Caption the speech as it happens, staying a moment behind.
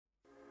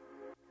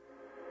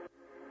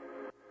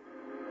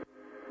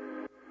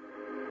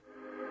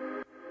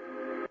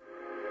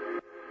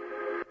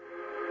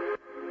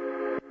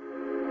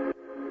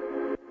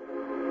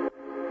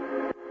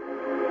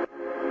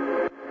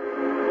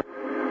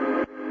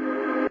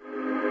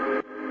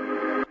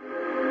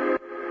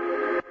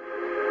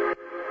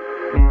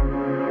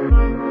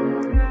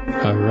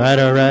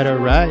All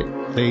right,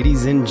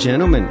 ladies and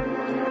gentlemen.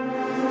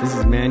 This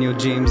is Manuel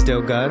James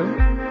Delgado.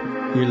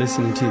 You're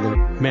listening to The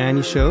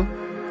Manny Show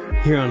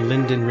here on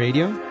Linden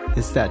Radio.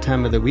 It's that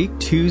time of the week,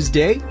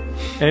 Tuesday.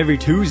 Every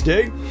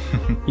Tuesday,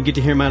 you get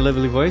to hear my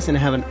lovely voice, and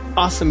I have an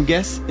awesome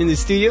guest in the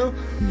studio.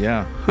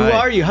 Yeah. Who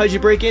are you? How'd you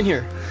break in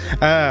here?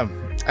 I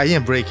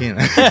didn't break in.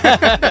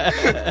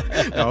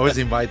 I was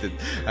invited.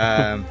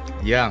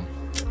 Yeah.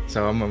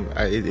 So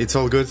it's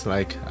all good.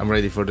 Like, I'm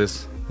ready for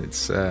this.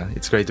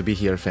 It's great to be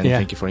here, and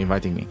thank you for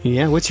inviting me.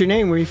 Yeah. What's your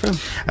name? Where are you from?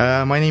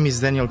 My name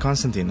is Daniel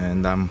Constantin,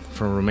 and I'm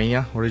from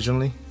Romania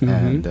originally,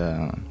 and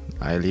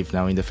I live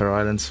now in the Faroe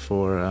Islands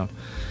for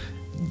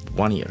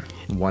 1 year.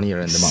 1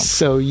 year and a month.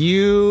 So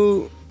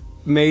you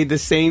made the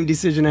same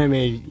decision I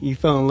made. You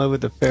fell in love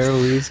with the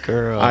Faroese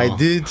girl. I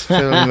did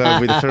fall in love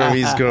with the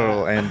Faroese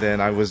girl, and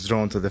then I was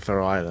drawn to the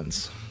Faroe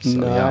Islands. So,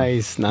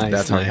 nice.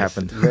 That's how it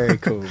happened. Very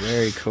cool,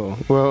 very cool.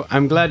 Well,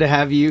 I'm glad to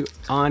have you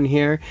on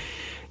here.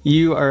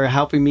 You are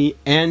helping me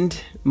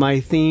end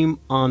my theme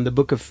on the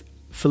book of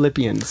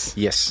Philippians.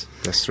 Yes,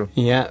 that's true.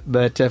 Yeah,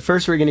 but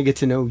first we're going to get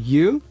to know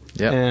you.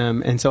 Yeah.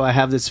 And so I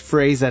have this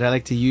phrase that I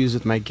like to use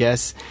with my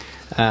guests.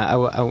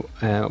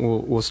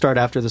 We'll start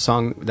after the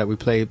song that we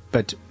play,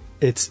 but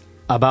it's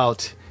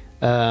about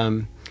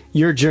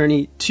your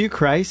journey to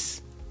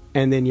Christ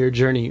and then your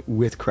journey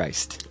with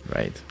Christ.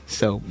 Right.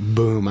 So,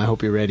 boom, I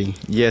hope you're ready.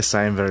 Yes,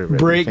 I am very ready.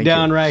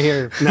 Breakdown right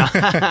here. No.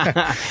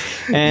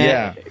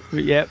 Yeah.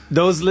 Yeah.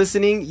 Those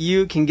listening,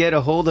 you can get a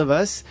hold of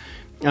us.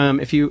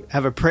 If you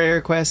have a prayer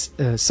request,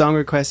 a song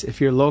request, if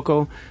you're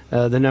local,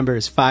 the number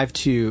is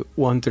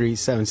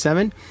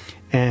 521377.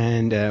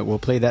 And we'll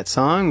play that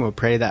song. We'll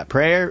pray that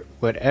prayer.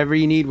 Whatever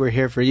you need, we're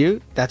here for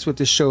you. That's what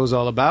this show is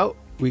all about.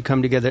 We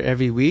come together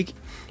every week,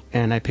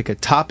 and I pick a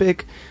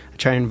topic. I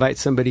try and invite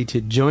somebody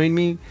to join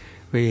me.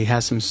 We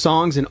have some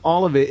songs, and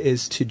all of it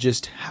is to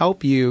just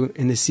help you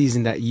in the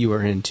season that you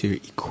are in, to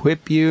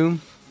equip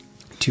you,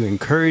 to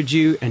encourage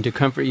you, and to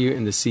comfort you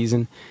in the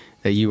season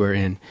that you are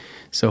in.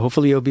 So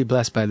hopefully you'll be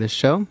blessed by this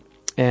show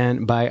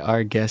and by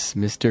our guest,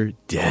 Mr.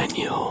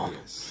 Daniel.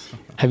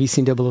 Have you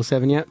seen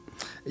 007 yet?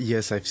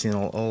 Yes, I've seen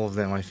all of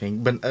them, I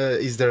think. But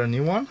is there a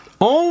new one?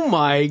 Oh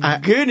my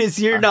goodness,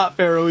 you're not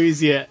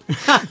Faroese yet.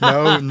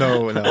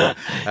 No. The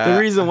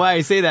reason why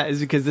I say that is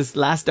because this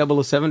last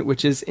 007,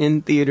 which is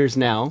in theaters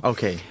now,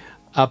 okay,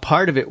 a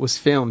part of it was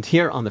filmed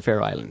here on the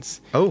Faroe Islands.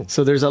 Oh.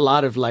 So there's a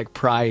lot of like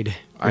pride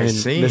in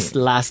this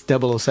last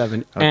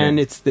 007. Okay. And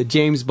it's the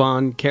James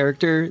Bond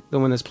character, the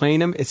one that's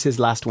playing him, it's his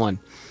last one.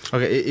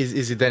 Okay,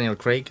 is it Daniel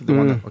Craig? The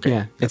one that, okay.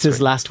 Yeah, it's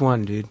his last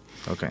one, dude.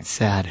 Okay.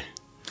 Sad.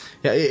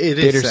 Yeah, it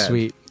is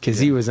bittersweet, because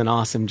he was an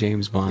awesome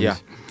James Bond. Yeah,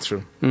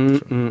 true.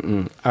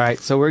 All right,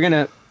 so we're going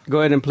to go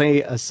ahead and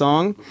play a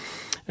song.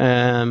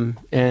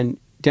 And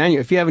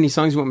Daniel, if you have any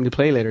songs you want me to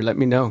play later, let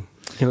me know.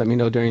 You can let me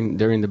know during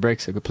the break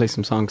so I could play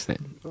some songs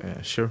then.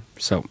 Sure.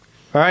 So,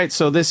 all right,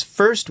 so this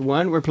first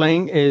one we're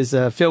playing is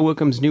Phil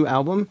Wickham's new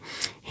album,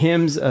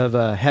 Hymns of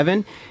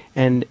Heaven,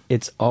 and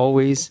It's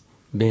Always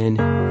Been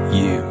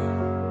You.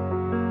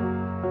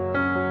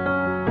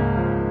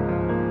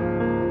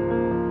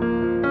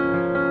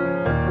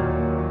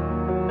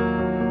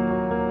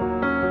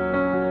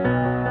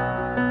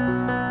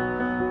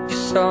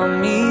 Saw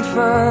me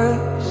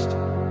first.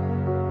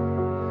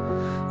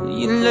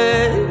 You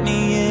let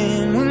me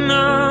in when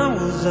I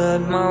was at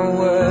my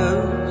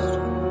worst.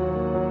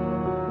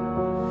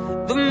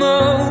 The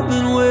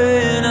moment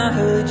when I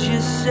heard you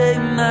say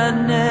my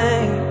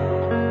name,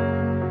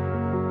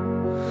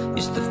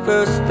 it's the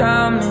first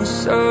time in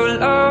so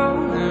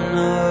long. I'm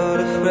not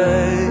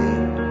afraid.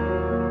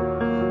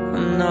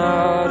 I'm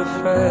not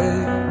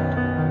afraid.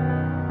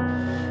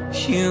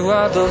 You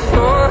are the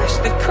force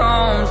that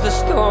calms the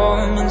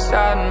storm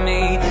inside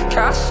me,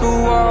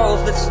 castle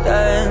walls that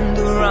stand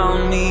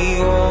around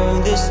me.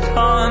 All this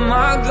time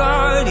my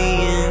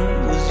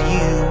guardian was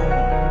you.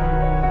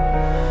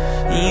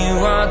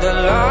 You are the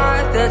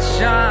light that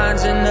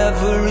shines in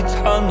every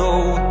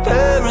tunnel.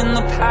 There in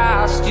the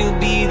past, you'll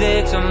be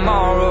there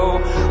tomorrow.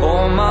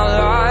 All my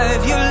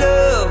life your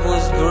love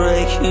was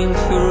breaking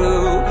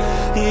through.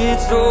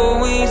 It's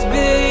always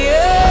been you.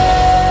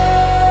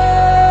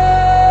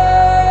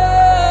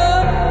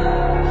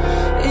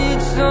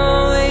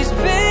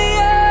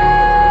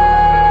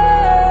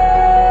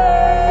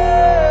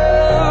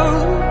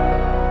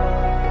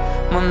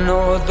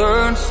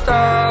 Northern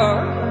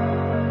star,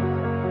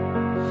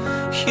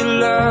 your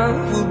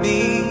love will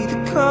be the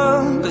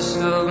compass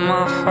of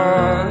my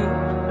heart.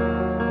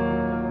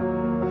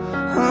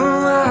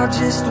 Oh, I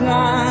just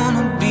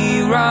wanna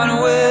be right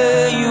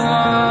where you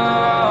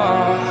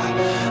are,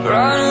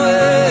 right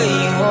where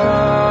you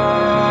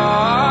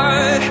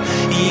are.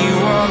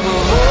 You are the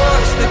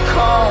voice that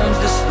calms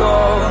the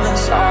storm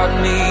inside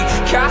me,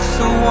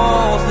 castle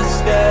walls that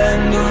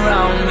stand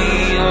around me.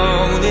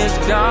 Oh, this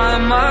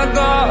time my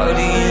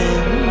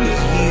guardian was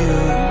you.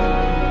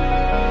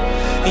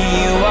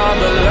 You are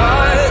the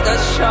light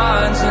that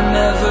shines in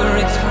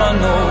every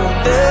tunnel.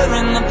 There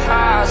in the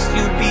past,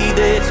 you'll be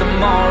there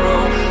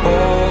tomorrow.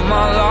 All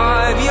my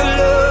life your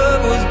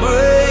love was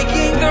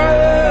breaking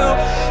through.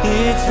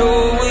 it's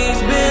always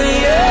been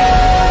you.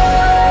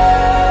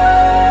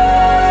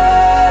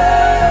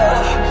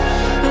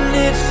 And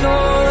it's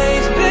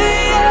always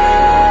been you.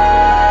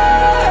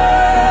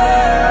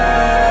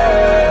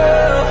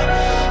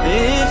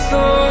 It's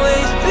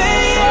always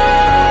been you.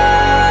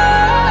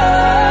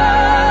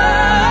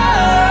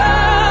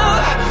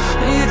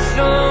 It's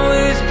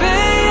always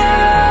been you.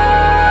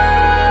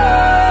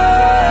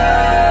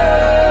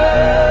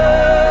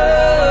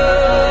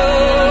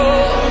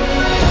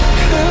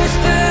 Who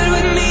stood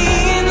with me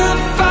in the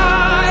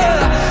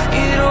fire?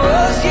 It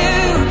was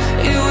you.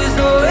 It was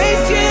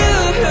always you.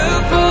 Who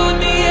pulled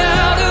me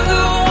out of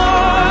the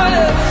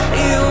water?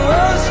 It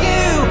was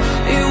you.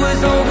 It was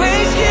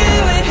always you.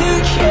 And who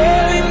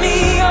carried me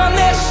on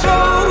their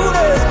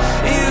shoulders?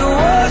 It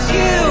was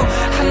you.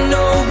 I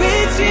know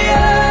it's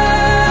you.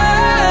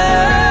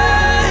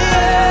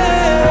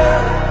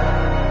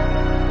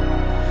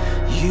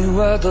 You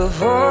are the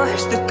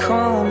voice that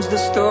calms the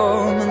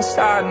storm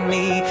inside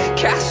me.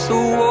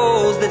 Castle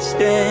walls that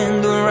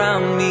stand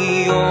around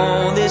me.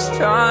 All this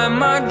time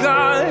my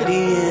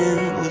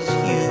guardian was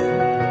you.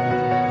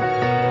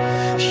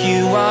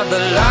 You are the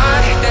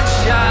light that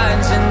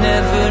shines in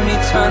every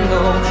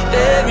tunnel.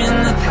 There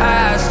in the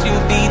past,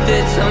 you'll be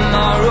there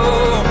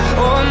tomorrow.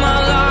 All my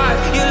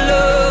life, your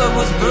love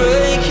was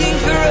breaking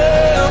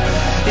through.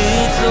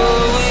 It's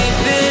always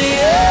been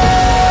you.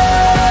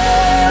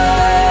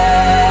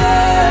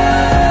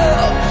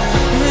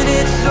 And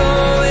it's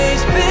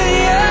always been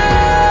you.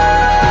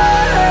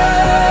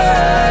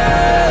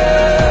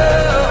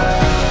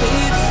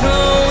 It's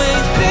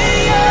always been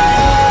you.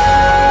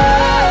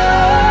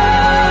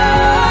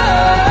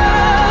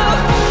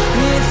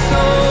 It's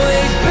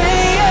always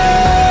been you.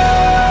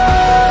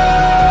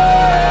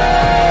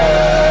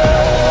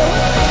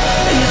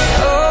 It's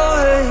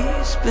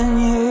always been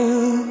you.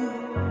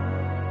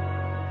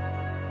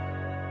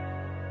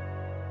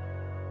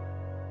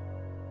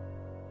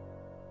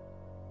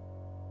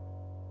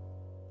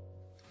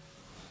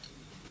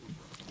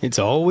 It's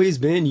Always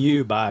Been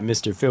You by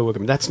Mr. Phil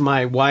Wickham. That's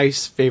my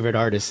wife's favorite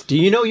artist. Do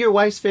you know your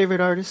wife's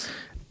favorite artist?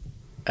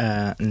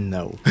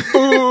 No.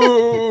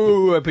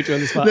 Ooh, I put you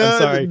on the spot. I'm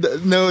sorry.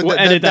 We'll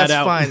edit that that's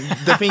out. fine.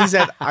 The thing is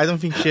that I don't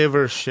think she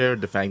ever shared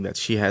the fact that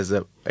she has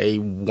a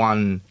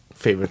one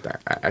favorite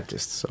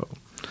artist. So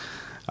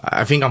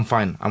I think I'm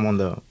fine. I'm on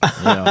the,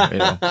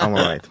 I'm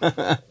all right.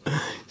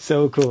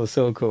 So cool,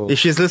 so cool. If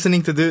she's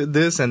listening to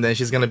this and then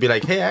she's going to be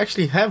like, hey, I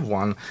actually have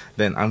one,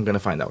 then I'm going to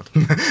find out.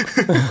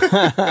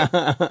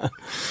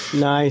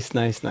 Nice.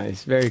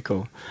 Very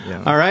cool.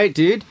 Yeah. All right,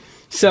 dude.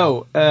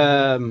 So,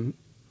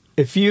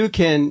 if you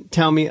can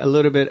tell me a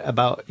little bit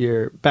about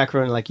your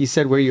background, like you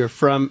said, where you're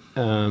from,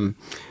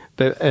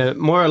 but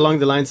more along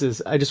the lines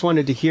is, I just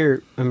wanted to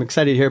hear, I'm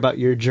excited to hear about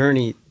your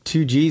journey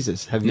to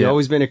Jesus. Have you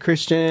always been a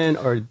Christian,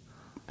 or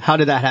how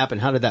did that happen?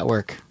 How did that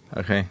work?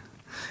 Okay.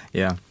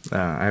 Yeah,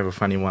 I have a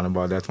funny one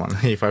about that one.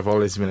 If I've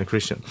always been a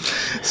Christian,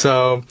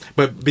 so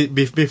but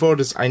before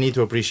this, I need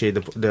to appreciate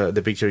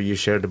the picture you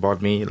shared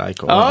about me.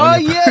 Like,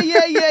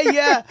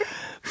 yeah,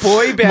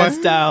 boy band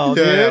style,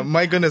 dude. Yeah,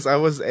 my goodness,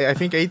 I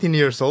think 18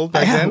 years old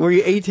back then. Were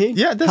you 18?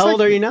 Yeah, that's how like,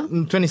 old are you now?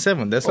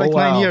 27. That's Oh, like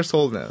wow. 9 years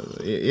old now.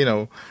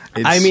 It's,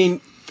 I mean,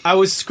 I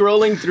was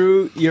scrolling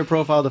through your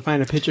profile to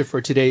find a picture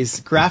for today's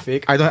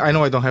graphic. I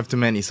know I don't have too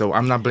many, so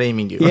I'm not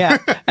blaming you. Yeah,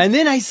 and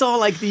then I saw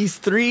like these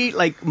 3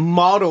 like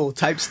model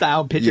type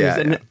style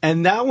pictures,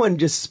 and that one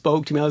just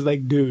spoke to me. I was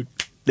like, dude,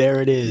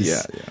 there it is.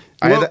 Yeah.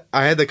 Well,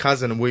 I had a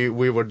cousin. We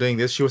were doing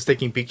this. She was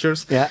taking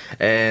pictures. Yeah.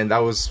 And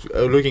I was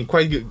looking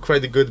quite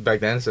good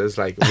back then. So it's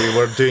like we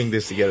were doing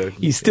this together.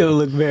 you still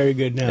look very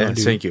good now, Yeah,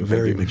 dude. thank you.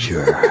 Very Thank you.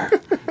 mature.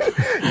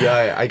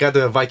 Yeah, I got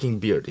the Viking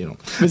beard.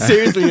 But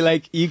seriously,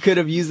 like you could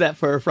have used that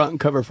for a front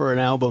cover for an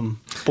album,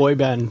 boy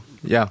band.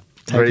 Yeah,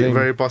 Type thing.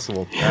 very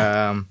possible.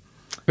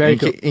 Very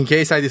cool. In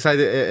case I decide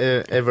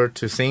ever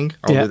to sing,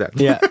 I'll do that.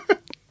 Yeah.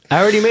 I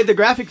already made the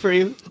graphic for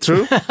you.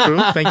 True.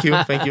 Thank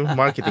you.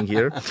 Marketing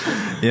here.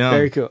 Yeah.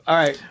 Very cool. All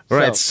right.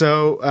 Right.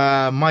 So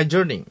my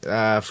journey.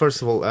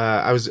 First of all,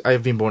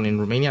 I've been born in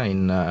Romania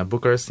in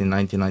Bucharest in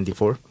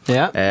 1994.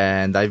 Yeah.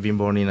 And I've been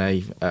born in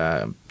a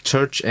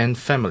church and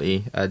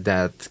family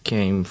that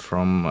came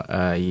from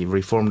a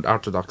Reformed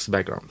Orthodox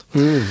background.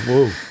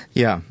 Whoa.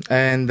 Yeah,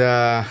 and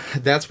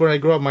that's where I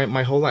grew up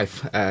my whole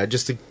life.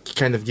 Just to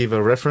kind of give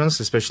a reference,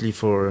 especially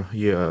for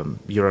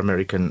your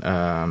American.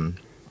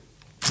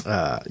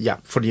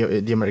 For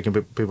the American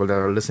people that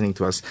are listening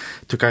to us,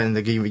 to kind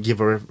of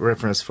give a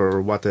reference for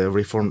what a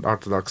Reformed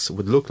Orthodox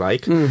would look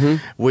like. Mm-hmm.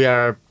 We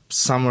are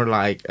somewhere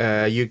like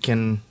you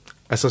can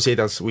associate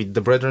us with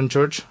the Brethren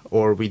Church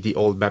or with the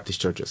old Baptist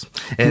churches.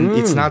 And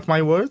it's not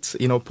my words.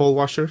 Paul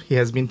Washer, he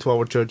has been to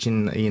our church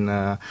in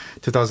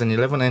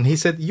 2011, and he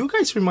said, you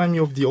guys remind me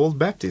of the old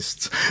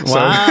Baptists.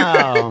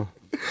 Wow.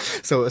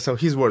 So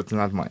his words,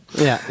 not mine.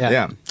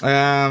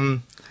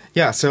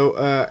 Yeah. So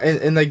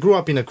and I grew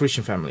up in a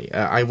Christian family.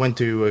 I went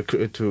to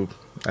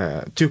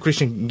two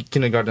Christian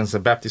kindergartens, a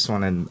Baptist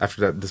one, and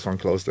after that, this one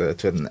closed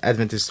to an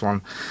Adventist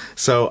one.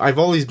 So I've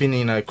always been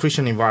in a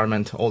Christian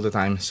environment all the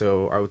time.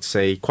 So I would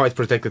say quite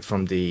protected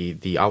from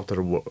the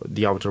outer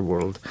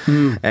world.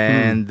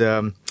 And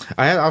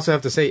I also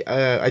have to say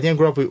I didn't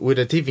grow up with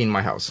a TV in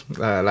my house.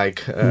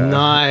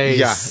 Nice.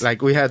 Yeah,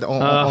 like we had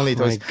only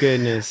toys. My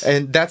goodness.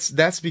 And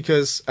that's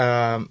because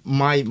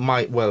my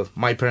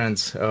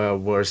parents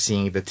were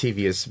seeing the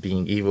TV as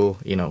being evil,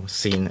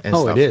 sin and stuff.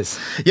 Oh, it is.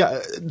 Yeah.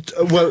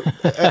 Well,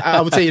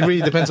 I would say it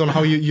really depends on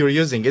how you're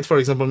using it. For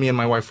example, me and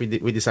my wife, we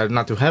decided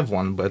not to have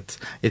one, but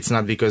it's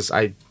not because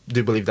I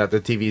do believe that the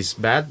TV is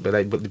bad, but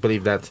I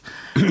believe that,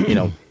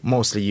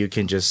 mostly you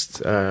can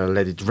just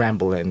let it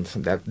ramble, and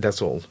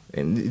that's all.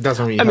 And it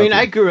doesn't really. I mean,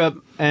 help I you. grew up,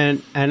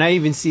 and I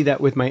even see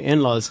that with my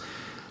in-laws.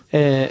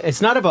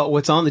 It's not about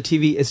what's on the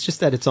TV; it's just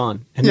that it's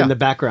on and in the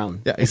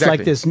background. Yeah, It's exactly.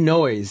 like this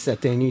noise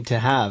that they need to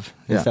have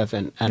and stuff.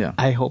 And Yeah.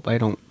 I hope I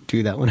don't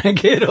do that when I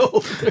get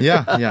older.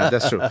 yeah,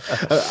 that's true.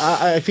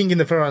 I think in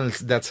the parents,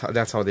 that's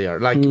how they are.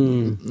 Like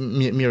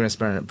Miriam's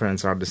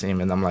parents are the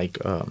same, and I'm like,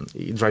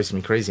 it drives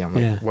me crazy. I'm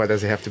like, why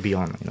does it have to be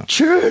on?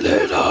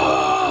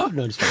 Cheerleader!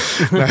 No, just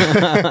kidding.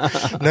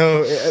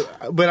 No,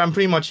 but I'm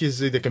pretty much used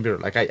to the computer.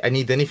 Like I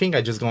need anything,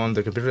 I just go on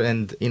the computer,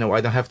 and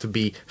I don't have to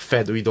be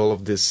fed with all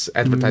of these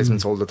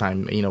advertisements all the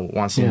time.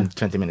 Once in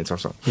 20 minutes or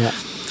so. Yeah.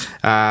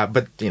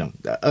 But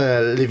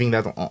leaving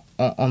that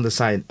on the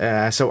side.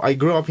 So I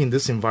grew up in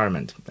this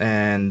environment,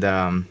 and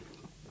I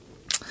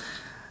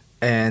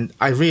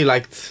really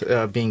liked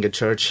being at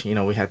church.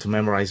 We had to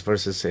memorize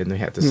verses, and we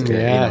had to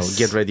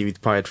get ready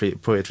with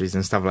poetries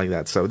and stuff like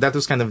that. So that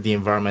was kind of the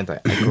environment I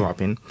grew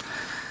up in.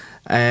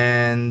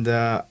 And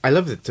I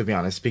loved it, to be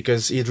honest,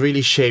 because it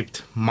really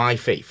shaped my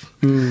faith.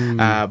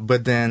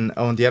 But then,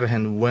 on the other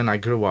hand, when I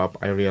grew up,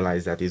 I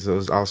realized that it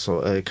was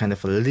also a kind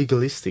of a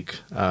legalistic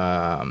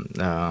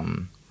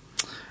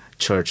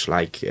church.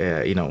 Like,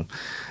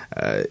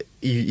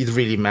 it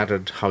really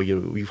mattered how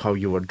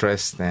you were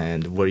dressed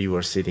and where you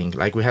were sitting.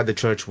 Like, we had the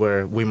church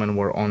where women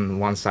were on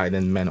one side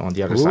and men on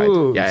the other side.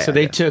 So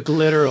they took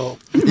literal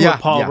what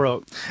Paul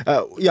wrote.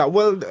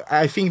 Well,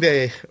 I think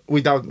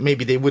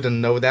maybe they wouldn't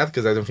know that,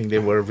 because I don't think they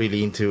were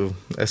really into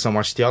so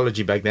much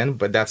theology back then,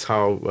 but that's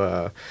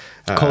how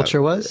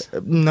culture was?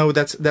 No,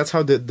 that's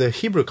how the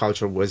Hebrew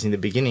culture was in the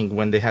beginning,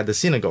 when they had the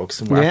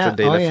synagogues after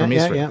they left from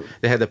Israel.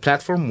 They had a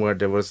platform where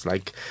there was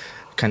like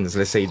kind of,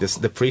 let's say,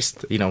 the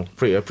priest,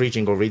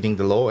 preaching or reading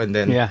the law, and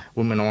then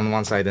women on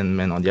one side and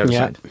men on the other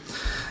side.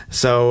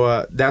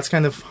 So that's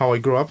kind of how I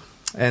grew up.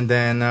 And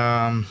then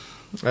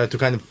to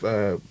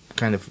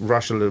kind of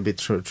rush a little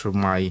bit through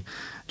my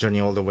journey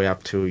all the way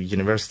up to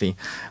university,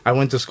 I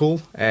went to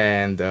school,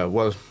 and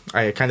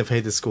I kind of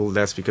hated school.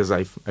 That's because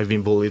I've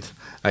been bullied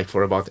like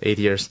for about 8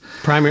 years.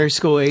 Primary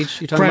school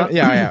age, you're talking about?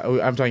 Yeah.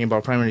 I'm talking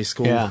about primary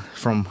school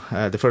from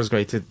the first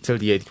grade till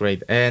the 8th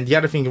grade. And the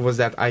other thing was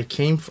that I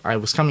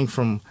was coming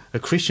from a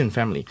Christian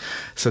family,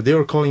 so they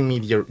were calling me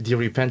the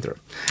repenter.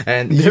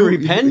 And the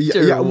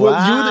repenter. Yeah. Well,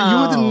 wow. you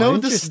wouldn't know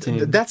this.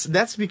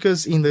 That's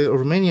because in the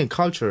Romanian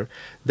culture,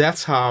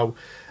 that's how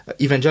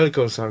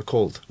evangelicals are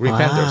called,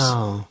 repenters.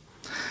 Wow.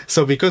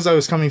 So because I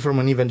was coming from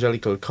an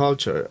evangelical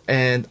culture,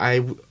 and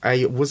I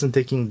wasn't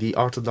taking the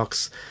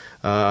Orthodox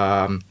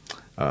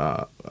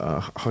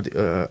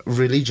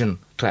religion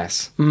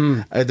class.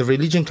 The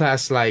religion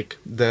class, like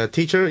the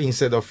teacher,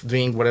 instead of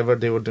doing whatever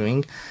they were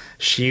doing,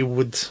 she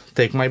would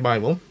take my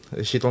Bible.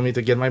 She told me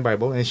to get my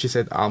Bible, and she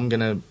said, I'm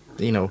gonna,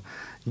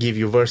 give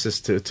you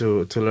verses to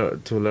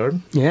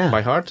learn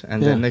by heart,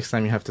 and then next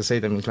time you have to say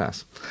them in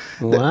class.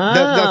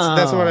 Wow.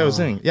 That's what I was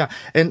doing. Yeah,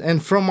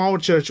 and from our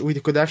church, we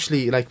could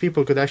actually,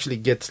 people could actually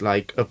get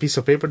like a piece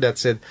of paper that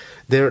said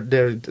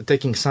they're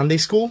taking Sunday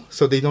school,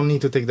 so they don't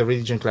need to take the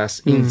religion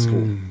class in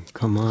school.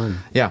 Come on.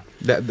 Yeah,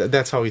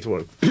 that's how it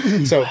worked.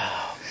 So,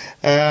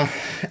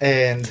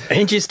 and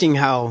interesting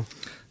how,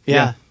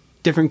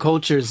 different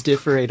cultures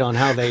differate on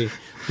how they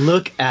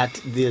look at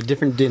the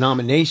different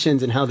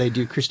denominations and how they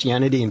do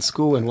Christianity in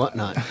school and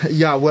whatnot.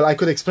 Yeah, well, I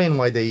could explain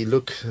why they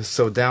look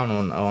so down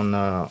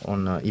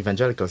on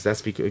evangelicals.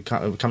 That's because,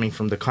 coming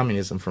from the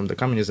communism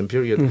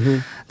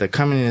period. The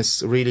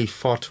communists really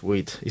fought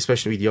with,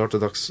 especially with the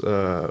Orthodox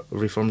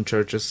Reformed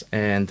churches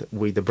and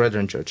with the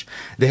Brethren Church.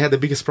 They had the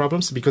biggest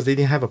problems because they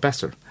didn't have a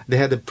pastor. They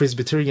had a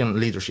Presbyterian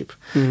leadership.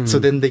 So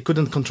then they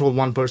couldn't control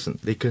one person.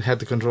 They had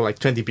to control like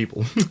 20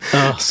 people.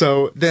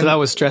 So that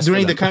was stressful.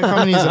 During the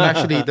communism,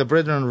 actually, the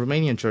Brethren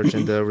Romanian Church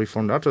and the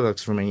Reformed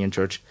Orthodox Romanian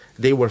Church,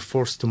 they were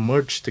forced to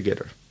merge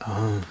together.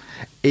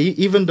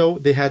 Even though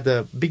they had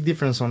a big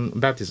difference on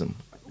baptism.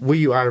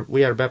 We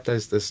are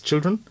baptized as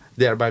children,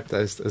 they are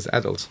baptized as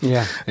adults.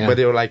 Yeah. But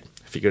they were like,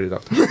 figure it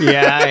out.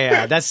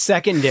 Yeah, that's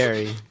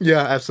secondary. Yeah,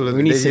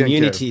 absolutely. We need some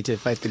unity to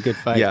fight the good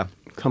fight. Yeah.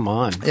 Come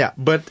on. Yeah,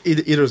 but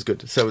it was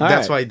good. So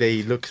that's why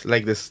they look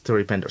like this to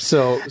repenters.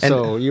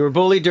 So you were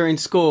bullied during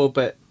school,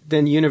 but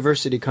then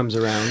university comes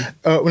around.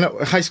 No,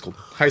 high school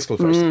first.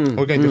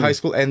 We're going to high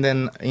school, and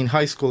then in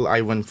high school,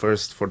 I went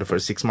first for the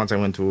first 6 months. I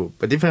went to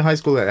a different high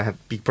school. I had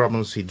big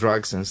problems with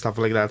drugs and stuff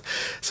like that.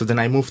 So then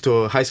I moved to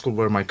a high school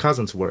where my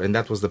cousins were, and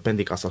that was the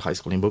Pentecostal High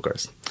School in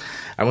Bucharest.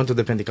 I went to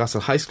the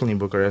Pentecostal High School in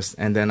Bucharest,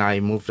 and then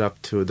I moved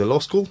up to the law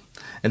school,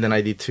 and then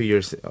I did 2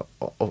 years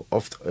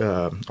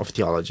of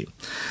theology.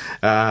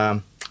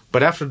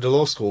 But after the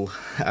law school,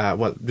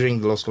 during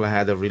the law school, I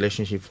had a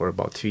relationship for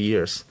about 2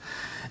 years.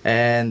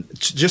 And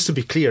just to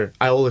be clear,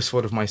 I always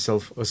thought of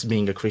myself as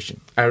being a Christian.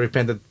 I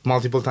repented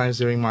multiple times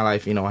during my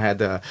life. You know, I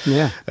had,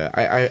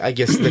 I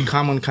guess, the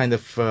common kind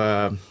of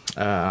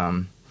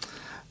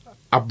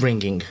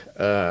upbringing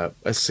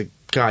as a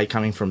guy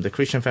coming from the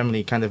Christian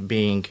family, kind of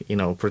being, you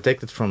know,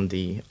 protected from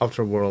the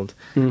outer world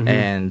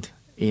and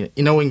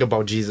knowing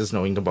about Jesus,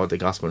 knowing about the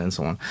gospel and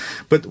so on.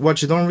 But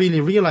what you don't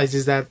really realize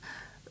is that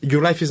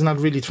your life is not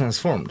really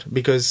transformed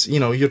because, you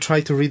know, you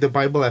try to read the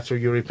Bible after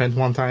you repent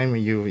one time,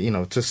 you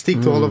know, to stick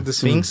to all of these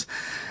things.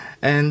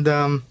 And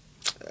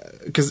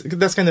because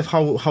that's kind of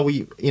how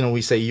we, you know,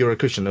 we say you're a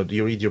Christian, do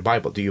you read your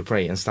Bible, do you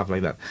pray and stuff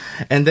like that.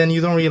 And then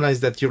you don't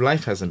realize that your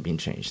life hasn't been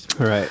changed.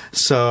 Right.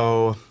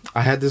 So I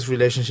had this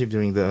relationship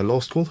during the law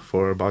school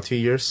for about 2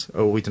 years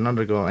with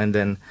another girl, and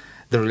then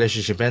the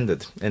relationship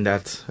ended, and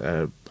that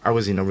I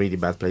was in a really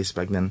bad place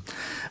back then.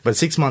 But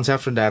 6 months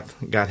after that,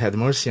 God had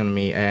mercy on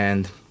me,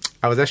 and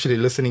I was actually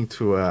listening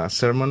to a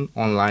sermon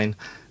online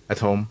at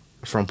home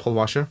from Paul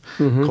Washer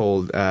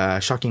called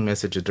 "Shocking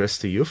Message Addressed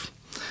to Youth,"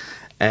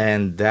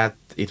 and that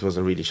it was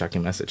a really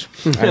shocking message.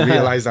 I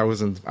realized I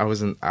wasn't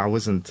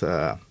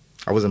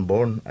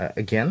born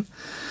again,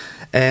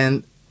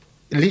 and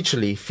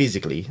literally,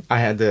 physically, I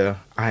had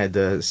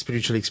a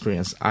spiritual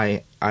experience.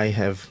 I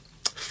have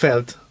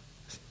felt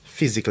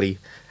physically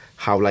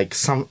how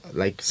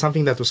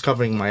something that was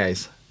covering my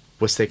eyes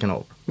was taken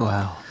over.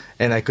 Wow!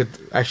 And I could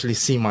actually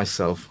see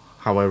myself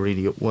how I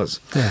really was.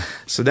 Yeah.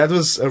 So that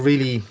was a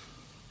really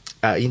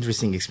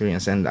interesting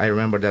experience. And I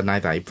remember that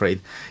night I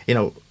prayed, you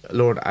know,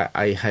 Lord,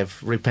 I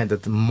have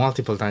repented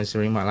multiple times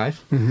during my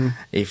life.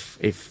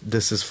 If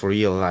this is for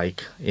real,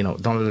 like, you know,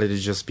 don't let it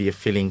just be a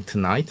feeling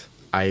tonight.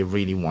 I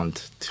really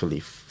want to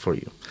live for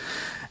you.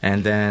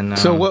 And then...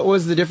 so what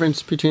was the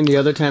difference between the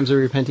other times of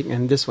repenting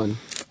and this one?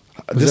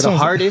 Was it a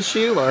hard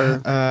issue,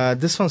 or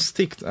this one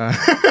sticked? Yeah,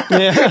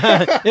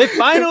 it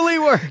finally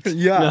worked.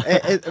 Yeah,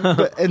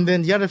 and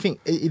then the other thing,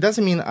 it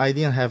doesn't mean I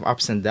didn't have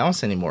ups and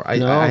downs anymore.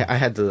 I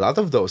had a lot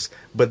of those,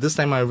 but this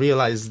time I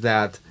realized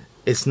that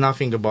it's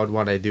nothing about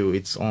what I do;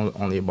 it's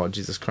only about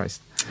Jesus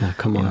Christ.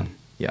 Come on,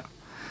 yeah.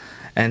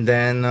 And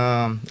then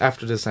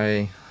after this,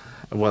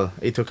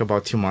 it took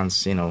about 2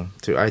 months, you know,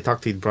 I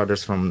talked with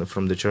brothers from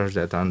the church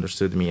that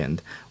understood me,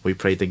 and we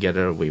prayed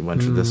together. We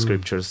went through the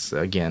scriptures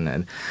again,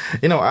 and,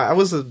 you know, I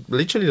was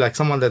literally like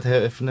someone that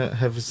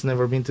has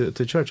never been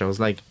to church. I was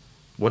like,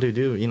 what do you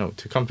do, you know,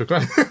 to come to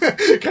Christ?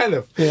 Kind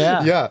of.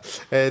 Yeah. Yeah.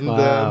 And,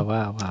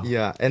 wow.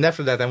 Yeah. And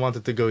after that, I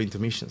wanted to go into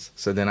missions.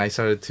 So then I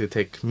started to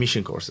take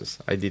mission courses.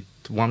 I did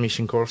one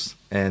mission course,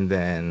 and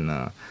then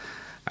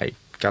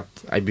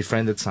I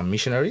befriended some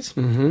missionaries,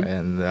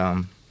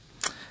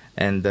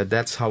 and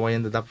that's how I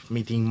ended up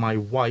meeting my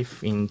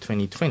wife in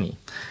 2020.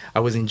 I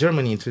was in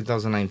Germany in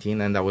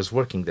 2019, and I was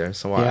working there,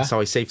 so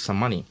I saved some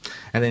money.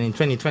 And then in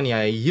 2020,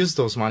 I used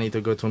those money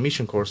to go to a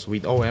mission course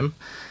with OM.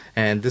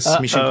 And this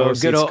mission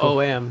course, good old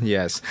OM.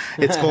 Yes,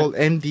 it's called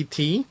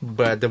MDT,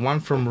 but the one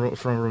from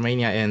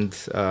Romania and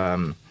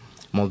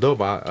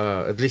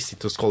Moldova, at least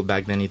it was called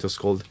back then. It was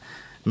called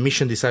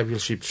Mission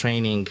Discipleship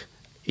Training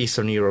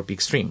Eastern Europe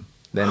Extreme.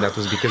 Then that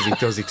was because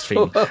it was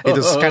extreme. It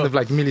was kind of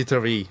like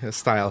military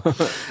style,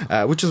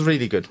 which was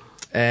really good.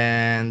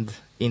 And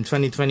in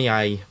 2020,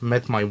 I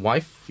met my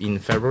wife in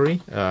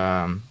February.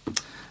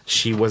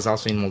 She was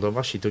also in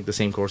Moldova. She took the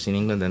same course in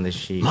England, and then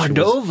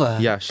Moldova.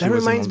 She that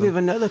was reminds me of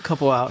another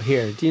couple out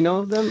here. Do you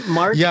know them,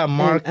 Mark? Yeah,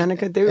 Mark and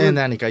Annika. They were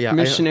Annika,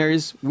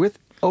 missionaries with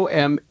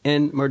OM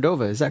in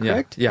Moldova. Is that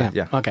correct?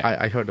 Yeah. Okay,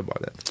 I heard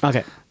about that.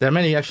 Okay, there are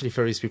many actually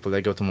Faroese people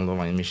that go to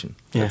Moldova in mission.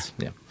 That's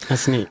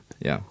neat.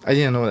 Yeah, I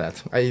didn't know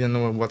that. I didn't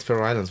know what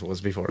Faroe Islands was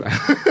before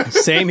that.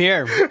 Same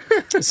here.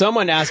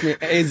 Someone asked me,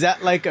 is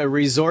that like a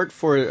resort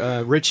for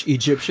rich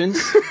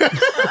Egyptians?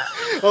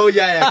 Oh,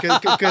 yeah,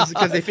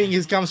 because they think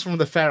it comes from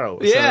the Pharaoh.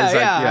 So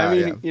I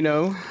mean, you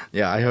know.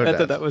 Yeah, I heard that. I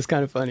thought that was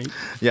kind of funny.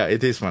 Yeah,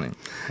 it is funny.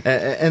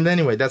 And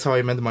anyway, that's how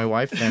I met my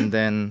wife, and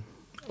then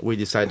we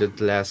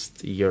decided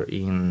last year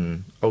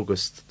in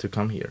August to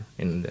come here.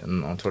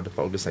 On 3rd of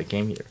August, I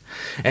came here.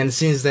 And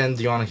since then,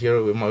 do you want to hear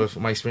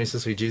my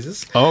experiences with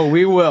Jesus? Oh,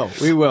 we will.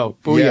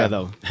 Booyah,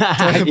 though.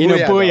 You know,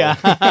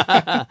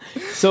 booyah.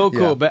 So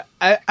cool. Yeah.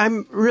 But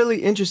I'm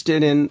really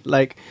interested in,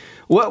 like,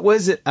 what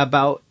was it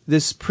about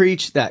this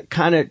preach that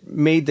kind of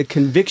made the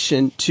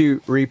conviction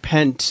to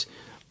repent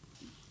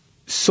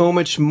so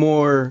much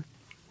more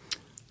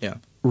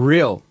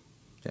real?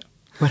 Yeah.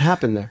 What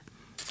happened there?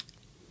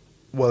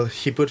 Well,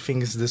 he put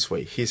things this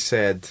way. He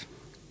said,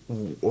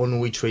 on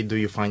which way do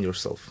you find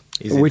yourself?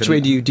 Which way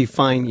do you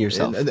define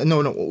yourself?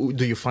 No,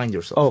 do you find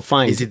yourself? Oh,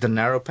 find. Is it the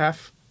narrow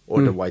path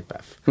or the white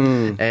path.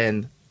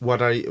 And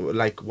what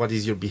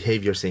is your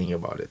behavior saying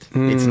about it?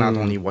 It's not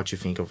only what you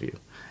think of you.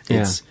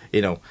 It's,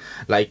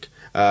 like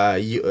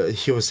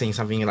he was saying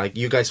something like,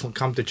 you guys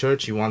come to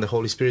church, you want the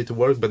Holy Spirit to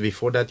work, but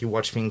before that you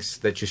watch things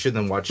that you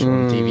shouldn't watch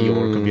on TV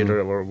or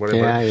computer or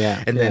whatever.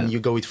 And then you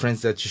go with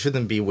friends that you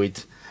shouldn't be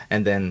with,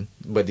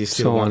 but you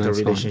still want a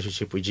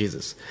relationship with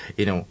Jesus,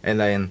 And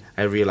then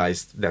I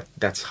realized that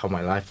that's how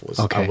my life was.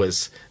 I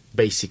was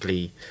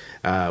basically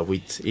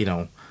with,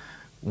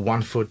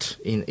 one foot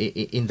in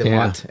the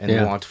mud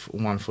and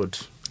one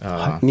foot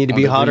need to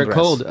be hot or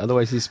cold,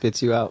 otherwise he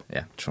spits you out.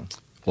 Yeah, true.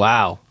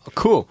 Wow.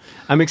 Cool.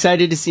 I'm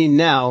excited to see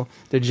now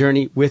the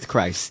journey with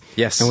Christ.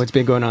 Yes. And what's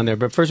been going on there.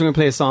 But first we're going to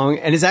play a song.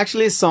 And it's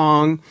actually a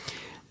song,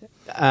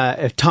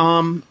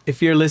 Tom,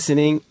 if you're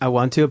listening, I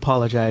want to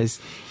apologize.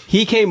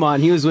 He came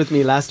on, he was with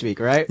me last week,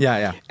 right?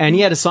 Yeah. And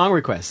he had a song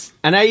request.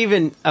 And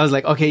I was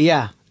like, okay,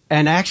 yeah.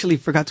 And I actually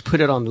forgot to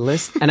put it on the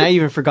list. And I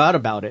even forgot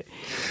about it.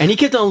 And he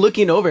kept on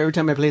looking over every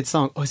time I played the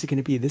song. Oh, is it going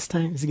to be this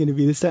time? Is it going to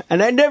be this time?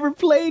 And I never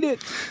played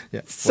it.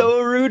 Yeah,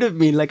 so rude of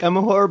me. Like, I'm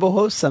a horrible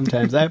host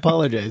sometimes. I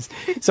apologize.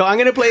 So I'm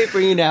going to play it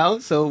for you now.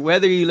 So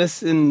whether you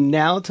listen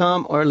now,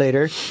 Tom, or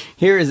later,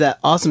 here is that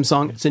awesome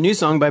song. It's a new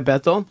song by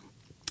Bethel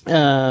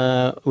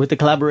with the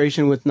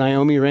collaboration with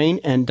Naomi Rain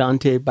and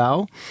Dante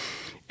Bao.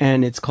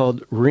 And it's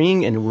called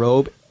Ring and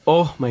Robe.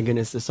 Oh, my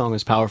goodness, this song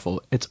is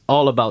powerful. It's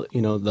all about,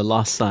 the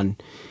lost son.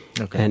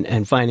 Okay.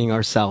 And finding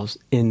ourselves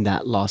in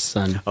that lost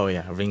son. Oh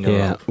yeah, Ring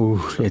and Robe.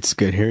 Ooh, it's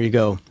good. Here you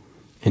go.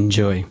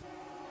 Enjoy.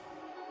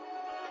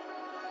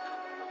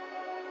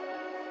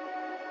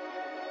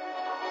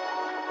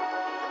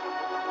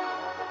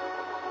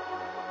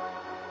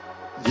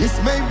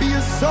 This may be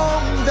a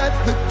song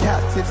that the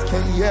captives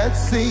can yet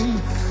sing,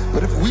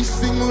 but if we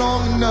sing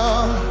long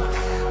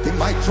enough, they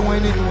might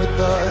join in with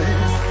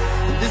us.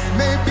 This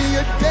may be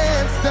a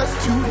dance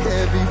that's too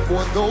heavy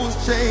for those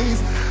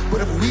chains,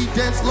 but if we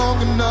dance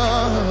long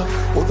enough,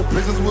 the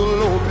prisons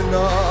will open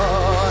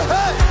up.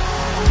 Hey!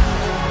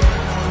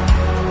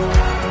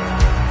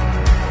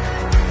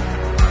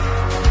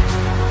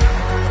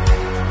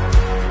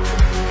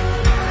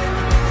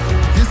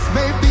 This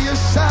may be a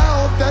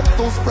shout that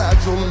those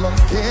fragile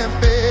lungs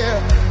can't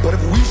bear, but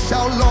if we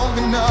shout long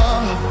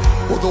enough,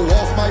 the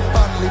walls might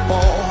finally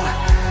fall.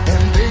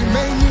 And they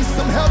may need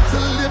some help to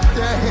lift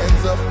their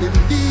hands up in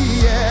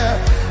the air,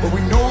 but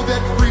we know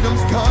that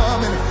freedom's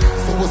coming,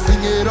 so we'll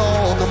sing it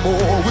all the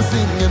more. We're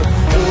singing,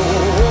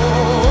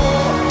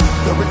 oh,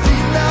 the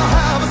redeemed now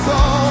have a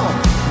song.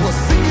 We'll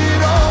sing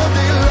it all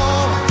day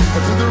long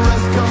until the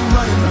rest come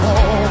running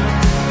home.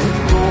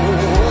 And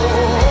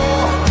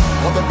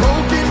oh, all the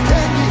broken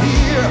can you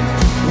hear?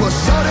 We'll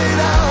shut it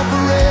out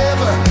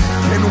forever.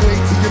 Can't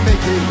wait till you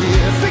make it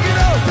here. Sing it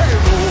out, say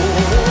oh.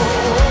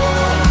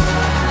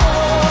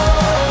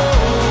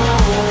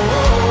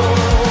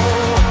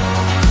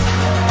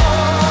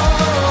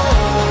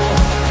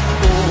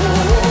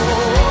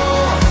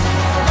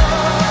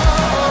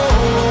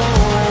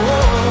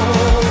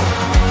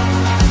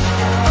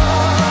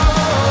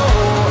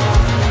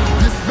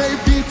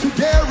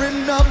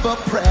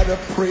 Prayer to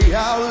pray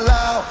out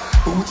loud,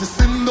 but would you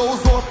send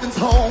those orphans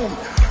home?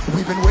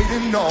 We've been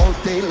waiting all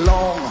day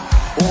long.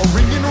 Or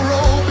ringing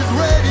robe is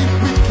ready,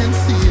 we can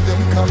see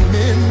them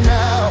coming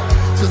now.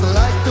 Just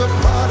like the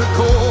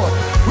prodigal,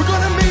 we're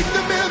gonna meet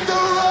them in the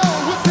road.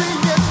 We'll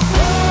sing it,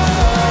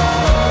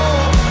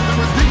 oh, the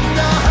redeemed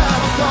now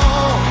have a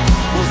song.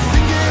 We'll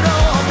sing it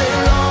all day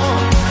long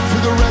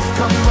till the rest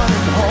come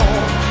running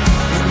home.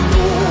 And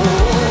oh,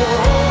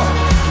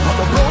 all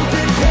the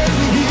broken can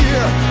you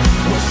hear?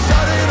 We'll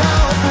shout it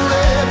out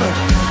forever.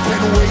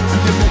 Can't wait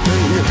till you make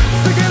it here.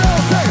 Sing it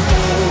all, say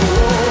oh,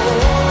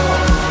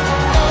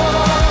 oh,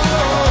 oh.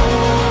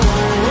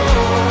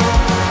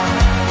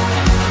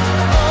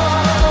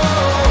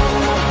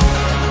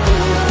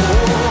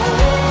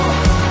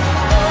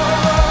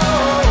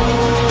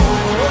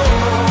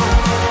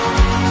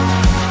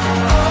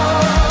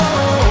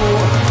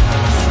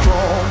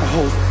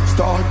 Strongholds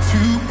start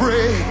to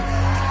break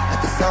at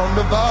the sound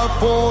of our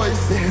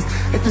voices,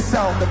 at the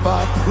sound of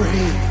our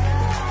praise.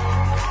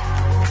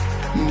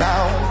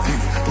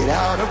 Mountains, get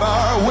out of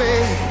our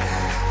way.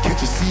 Can't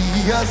you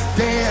see us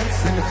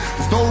dancing?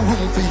 There's no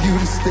room for you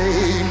to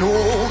stay. No,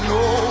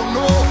 no,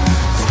 no.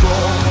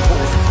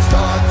 Strongholds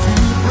start to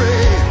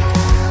break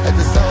at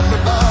the sound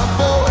of our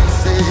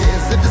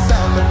voices, at the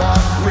sound of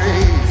our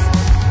praise.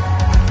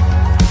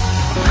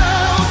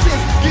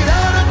 Mountains, get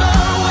out of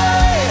our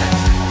way.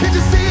 Can't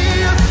you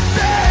see us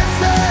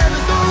dancing?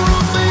 There's no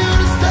room for you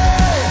to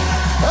stay.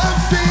 I'm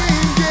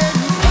singing,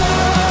 oh,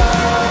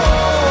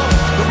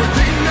 the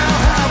redeemed now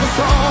have a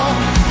song.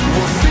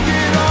 We'll sing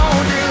it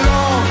all day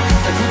long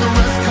until the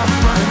rest come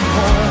running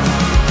home.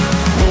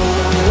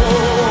 Oh,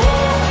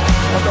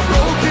 all the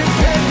broken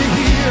can you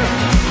hear?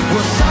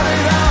 We'll shout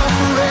it out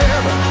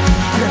forever.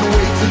 Can't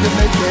wait till you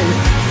make it.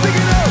 Sing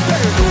it out,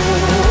 say it.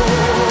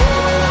 Oh.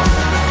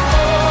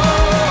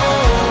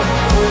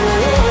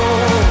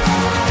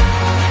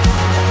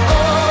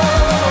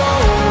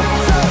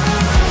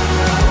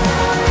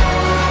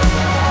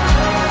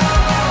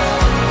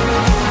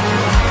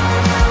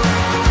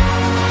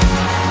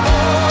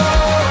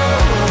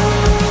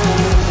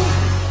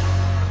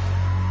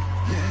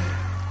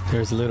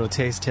 There's a little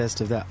taste test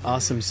of that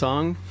awesome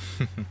song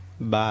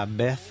by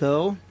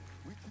Bethel.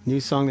 New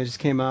song that just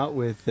came out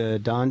with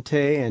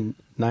Dante and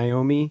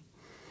Naomi,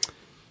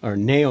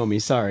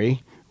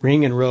 sorry,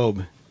 Ring and Robe.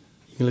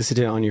 You can listen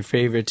to it on your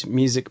favorite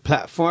music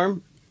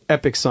platform.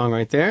 Epic song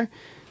right there.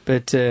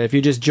 But if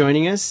you're just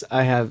joining us,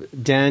 I have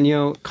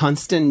Daniel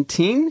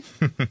Constantine.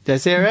 Did I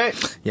say it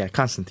right? Yeah,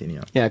 Constantine.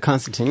 Yeah. Yeah,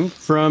 Constantine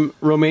from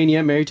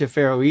Romania, married to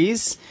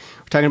Faroese.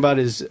 We're talking about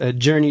his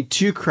journey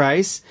to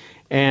Christ.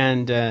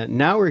 And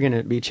now we're going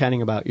to be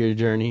chatting about your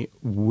journey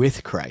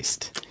with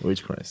Christ.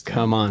 With Christ. Yeah.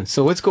 Come on.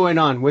 So what's going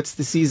on? What's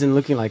the season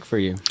looking like for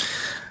you?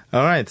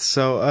 All right.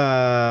 So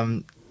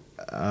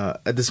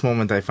at this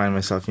moment, I find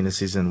myself in a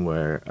season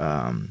where,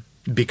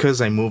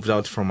 because I moved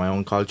out from my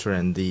own culture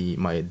and the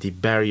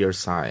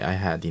barriers I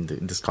had in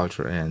this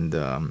culture, and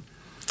we're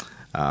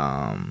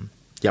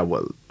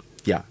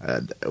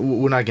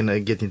not gonna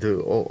get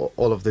into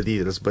all of the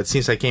details. But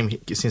since I came here.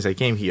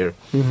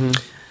 Mm-hmm.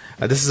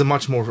 This is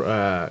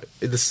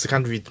this is a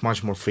country with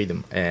much more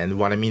freedom, and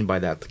what I mean by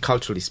that,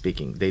 culturally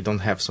speaking, they don't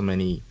have so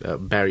many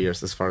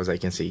barriers as far as I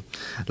can see.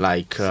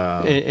 Like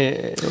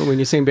when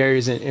you're saying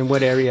barriers, in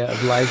what area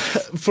of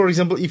life? For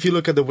example, if you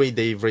look at the way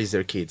they raise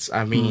their kids,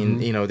 I mean,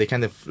 they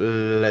kind of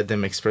let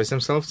them express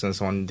themselves and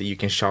so on. You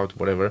can shout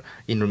whatever.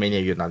 In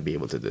Romania, you'd not be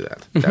able to do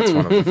that. That's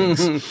one of the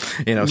things.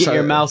 Get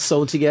your mouth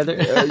sewed together.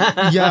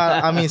 Yeah,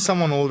 I mean,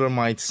 someone older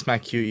might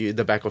smack you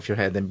the back of your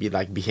head and be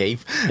like,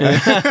 "Behave."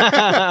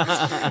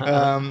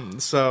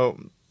 So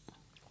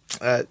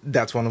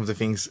that's one of the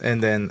things,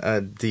 and then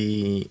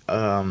the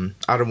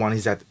other one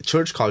is that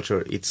church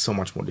culture. It's so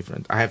much more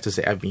different. I have to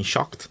say, I've been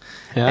shocked,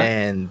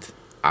 and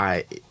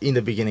in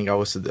the beginning, I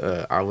was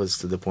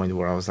to the point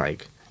where I was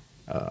like,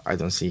 I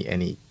don't see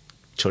any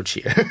church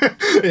here.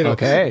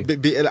 Okay.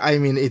 I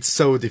mean, it's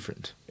so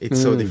different.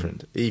 It's so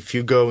different. If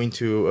you go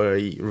into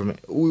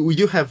we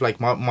do have like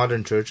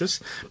modern churches,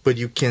 but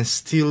you can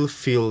still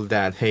feel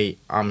that, hey,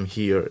 I'm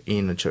here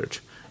in a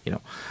church.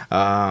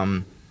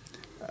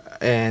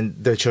 And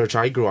the church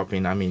I grew up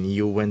in, I mean,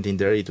 you went in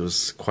there, it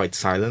was quite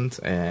silent,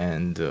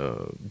 and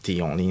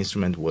the only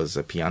instrument was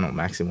a piano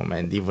maximum,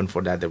 and even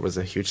for that there was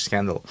a huge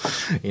scandal.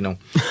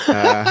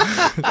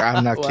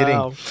 I'm not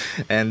kidding.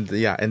 And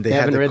and they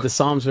haven't read the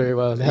Psalms very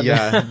well.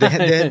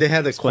 They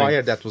had a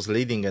choir that was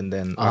leading, and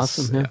then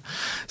awesome. us. Yeah.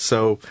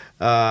 So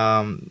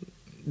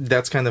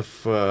that's kind of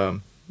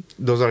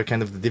those are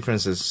kind of the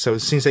differences. So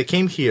since I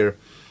came here.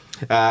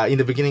 In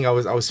the beginning, I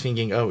was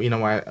thinking,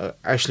 I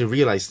actually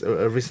realized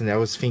recently, I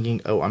was thinking,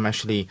 I'm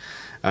actually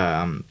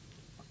kind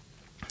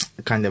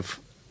of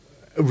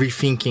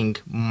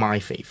rethinking my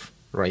faith,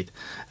 right?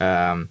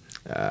 I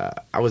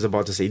was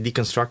about to say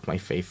deconstruct my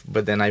faith,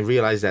 but then I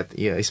realized that,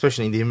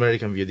 especially in the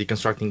American view,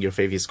 deconstructing your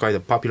faith is quite a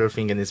popular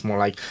thing, and it's more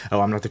like,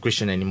 I'm not a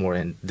Christian anymore,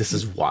 and this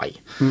is why.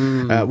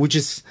 Which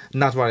is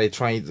not what I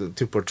tried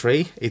to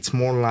portray. It's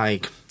more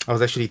like, I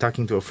was actually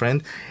talking to a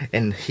friend,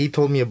 and he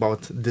told me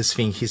about this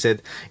thing. He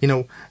said,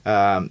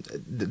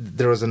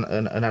 there was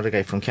another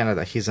guy from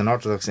Canada. He's an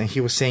Orthodox, and he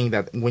was saying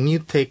that when you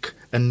take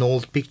an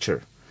old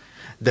picture,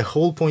 the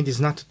whole point is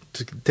not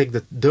to take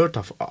the dirt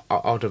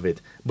out of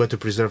it, but to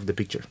preserve the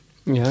picture.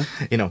 Yeah.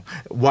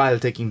 While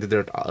taking the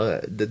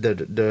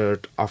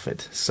dirt off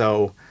it.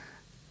 So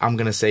I'm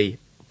gonna say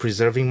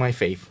preserving my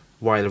faith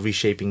while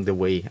reshaping the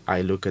way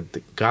I look at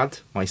God,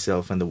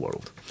 myself, and the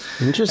world.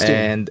 Interesting.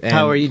 And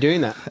how are you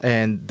doing that?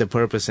 And the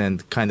purpose,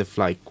 and kind of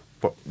like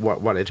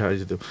what I try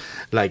to do,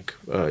 like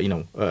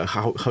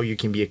how you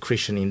can be a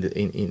Christian in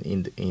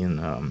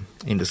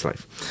this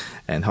life,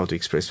 and how to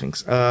express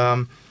things.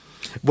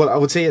 Well, I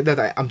would say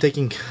that I'm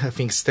taking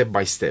things step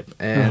by step,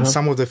 and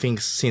some of the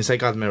things, since I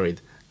got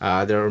married,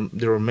 there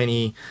are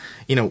many,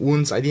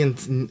 wounds. I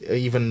didn't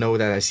even know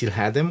that I still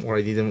had them,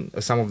 or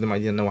some of them I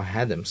didn't know I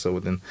had them. So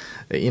then,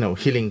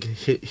 healing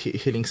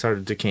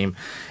started to come,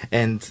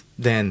 and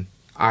then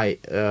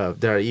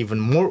there are even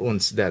more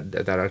wounds that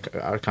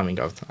are coming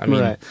out. I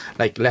mean,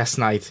 like last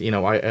night,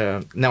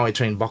 now I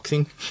train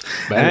boxing.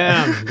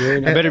 Bam!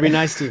 You better be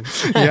nice to you.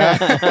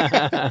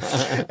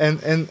 Yeah.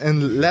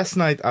 and last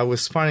night I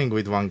was sparring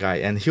with one guy,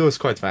 and he was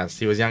quite fast.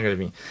 He was younger than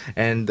me,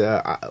 and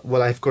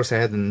of course I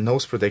had a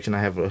nose protection.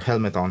 I have a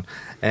helmet on,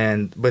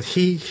 but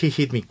he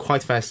hit me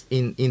quite fast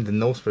in the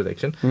nose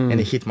protection, and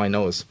he hit my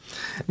nose,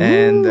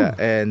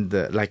 and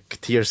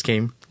like tears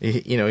came.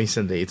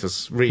 Instantly. It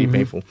was really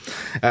painful,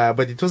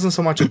 but it wasn't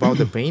so much about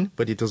the pain,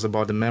 but it was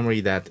about the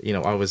memory that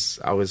I was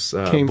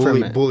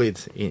bullied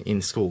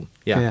in school.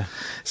 Yeah.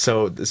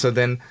 So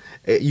then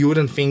you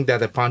wouldn't think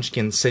that a punch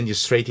can send you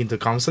straight into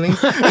counseling,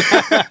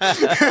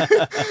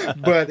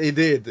 but it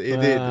did.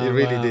 It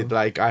really did.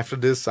 Like after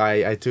this,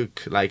 I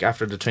took, like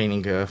after the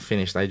training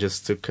finished, I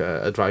just took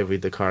a drive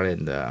with the car,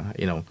 and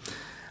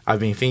I've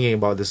been thinking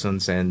about this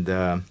once, and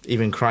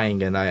even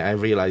crying, and I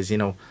realized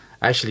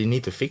I actually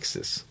need to fix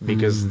this,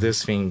 because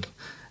this thing,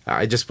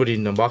 I just put it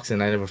in a box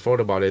and I never thought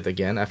about it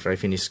again after I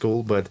finished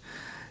school. But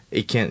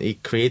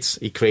it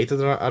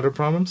created other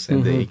problems,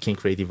 and it can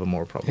create even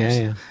more problems.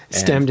 Yeah.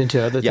 Stemmed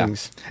into other yeah.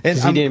 things. And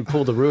Because he didn't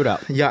pull the root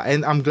out. Yeah,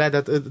 and I'm glad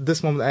that at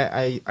this moment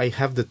I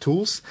have the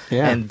tools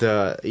and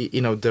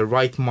the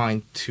right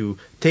mind to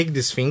take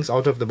these things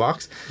out of the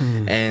box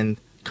and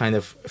kind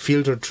of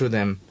filter through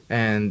them.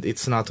 And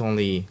it's not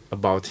only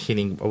about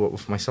healing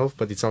of myself,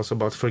 but it's also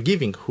about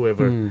forgiving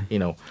whoever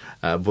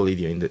bullied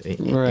you in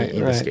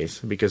this case,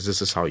 because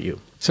this is how you.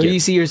 So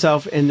you see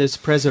yourself in this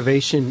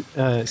preservation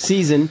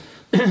season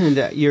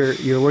that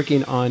you're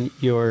working on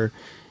your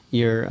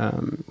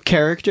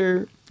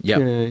character,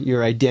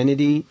 your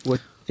identity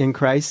in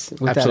Christ,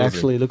 what Absolutely. that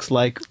actually looks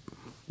like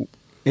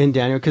in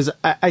Daniel. Because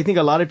I think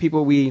a lot of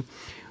people we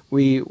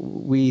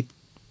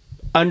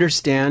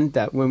understand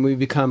that when we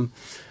become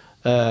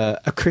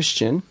a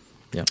Christian.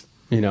 Yeah.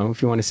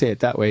 If you want to say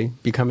it that way,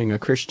 becoming a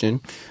Christian,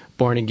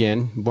 born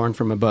again, born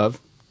from above,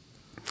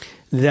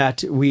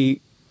 that we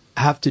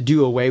have to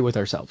do away with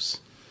ourselves,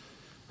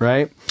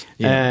 right?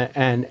 Yeah.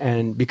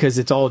 And because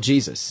it's all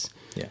Jesus.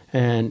 Yeah.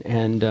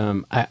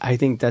 And I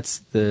think that's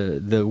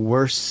the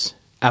worst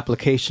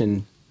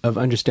application of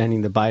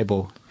understanding the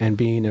Bible and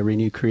being a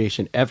renewed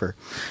creation ever,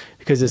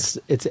 because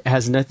it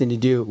has nothing to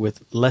do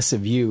with less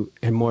of you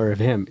and more of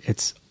Him.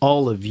 It's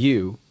all of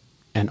you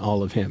and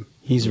all of Him.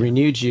 He's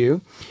renewed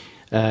you.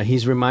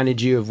 He's reminded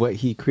you of what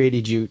He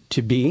created you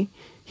to be.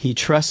 He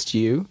trusts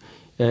you.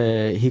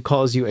 He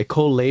calls you a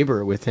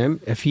co-laborer with Him.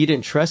 If He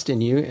didn't trust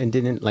in you and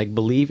didn't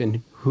believe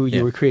in who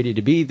you were created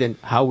to be, then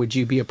how would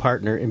you be a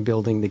partner in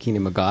building the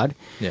kingdom of God?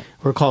 Yeah.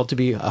 We're called to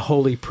be a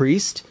holy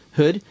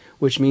priesthood,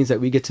 which means that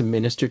we get to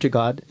minister to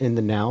God in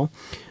the now.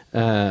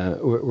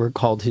 We're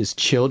called His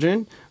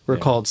children. We're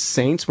called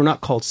saints. We're not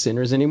called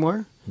sinners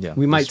anymore. Yeah,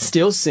 we might right.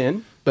 still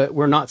sin, but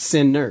we're not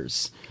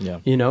sinners. Yeah.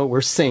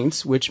 We're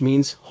saints, which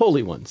means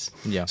holy ones.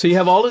 Yeah. So you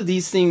have all of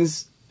these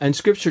things and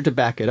Scripture to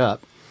back it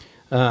up.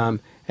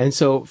 And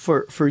so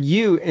for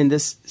you in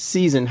this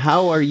season,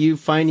 how are you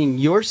finding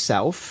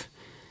yourself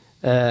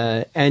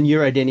and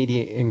your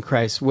identity in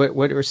Christ?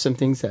 What are some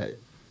things that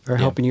are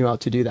helping you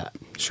out to do that?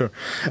 Sure.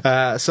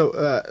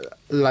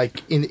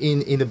 Like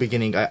in the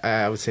beginning,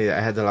 I would say I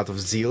had a lot of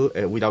zeal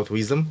without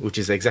wisdom, which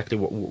is exactly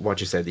what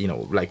you said.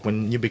 Like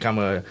when you become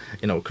a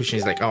Christian,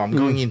 it's like, oh, I'm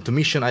going into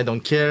mission. I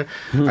don't care.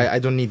 I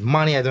don't need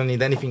money. I don't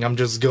need anything. I'm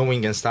just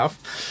going and stuff.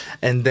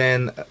 And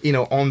then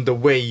on the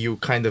way, you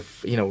kind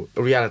of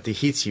reality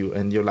hits you,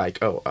 and you're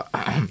like, oh,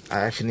 I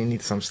actually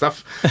need some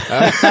stuff.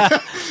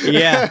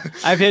 Yeah,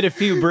 I've hit a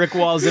few brick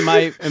walls in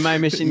my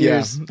mission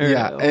years.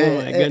 Yeah. Oh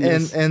my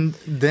goodness. And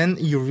then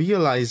you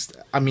realized,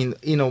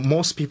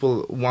 most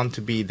people want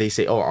to be, they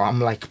say, oh, I'm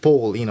like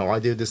Paul, I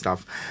do this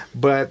stuff.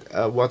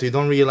 But what you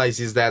don't realize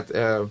is that,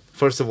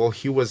 first of all,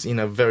 he was in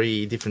a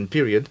very different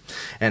period.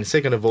 And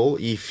second of all,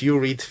 if you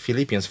read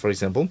Philippians, for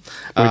example,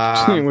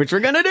 which we're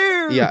going to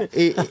do. Yeah.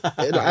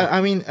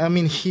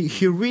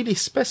 He really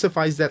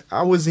specifies that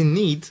I was in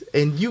need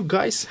and you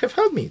guys have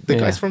helped me, the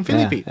guys from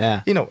Philippi,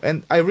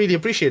 and I really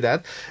appreciate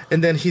that.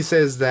 And then he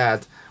says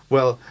that,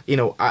 well,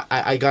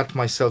 I got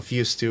myself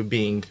used to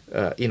being,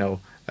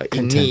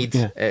 in need,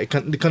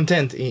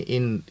 content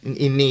in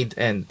need,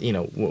 and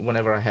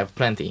whenever I have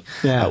plenty,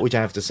 which I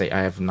have to say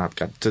I have not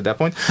got to that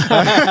point.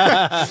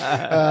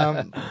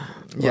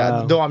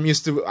 Though I'm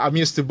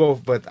used to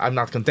both, but I'm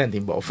not content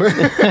in both.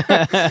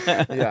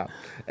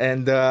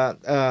 And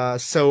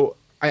so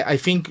I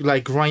think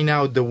like right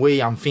now the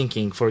way I'm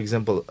thinking, for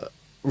example,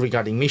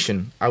 regarding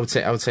mission, I would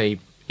say.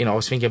 I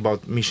was thinking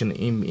about mission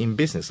in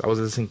business. I was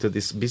listening to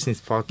this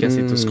business podcast.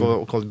 It was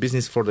called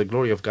Business for the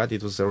Glory of God.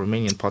 It was a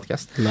Romanian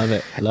podcast. Love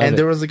it. And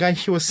there was a guy,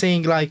 he was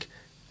saying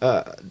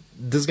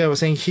this guy was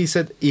saying, he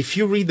said, if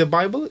you read the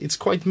Bible, it's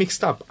quite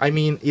mixed up.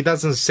 It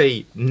doesn't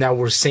say now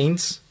we're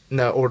saints,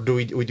 or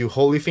we do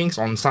holy things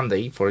on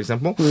Sunday, for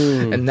example,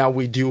 and now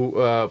we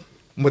do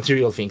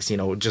material things,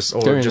 just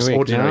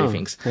ordinary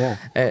things. Yeah.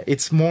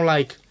 It's more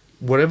like,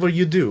 whatever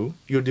you do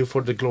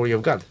for the glory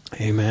of God.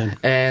 Amen.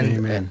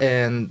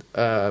 And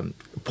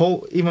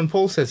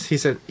Paul says, he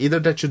said, either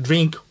that you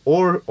drink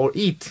or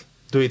eat,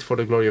 do it for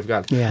the glory of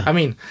God. Yeah.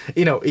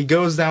 It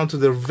goes down to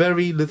the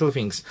very little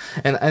things.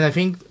 And I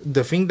think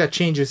the thing that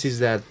changes is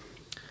that,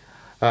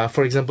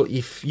 for example,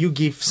 if you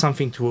give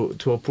something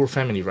to a poor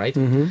family, right?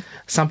 Mm-hmm.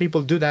 Some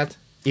people do that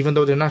even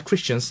though they're not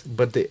Christians,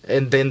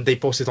 and then they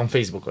post it on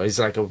Facebook. It's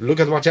like, oh, look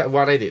at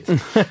what I did.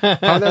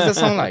 How does that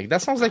sound like?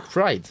 That sounds like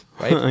pride,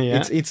 right?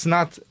 Yeah. It's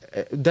not.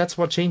 That's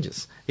what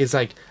changes. It's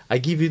like, I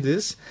give you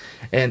this,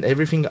 and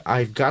everything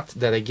I've got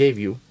that I gave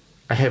you,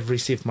 I have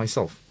received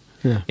myself.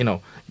 Yeah.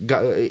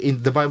 God,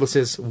 in the Bible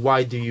says,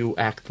 why do you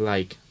act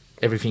like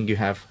everything you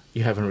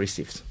haven't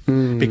received?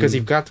 Because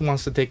if God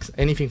wants to take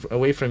anything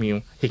away from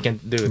you, He can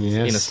do it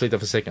in a split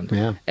of a second.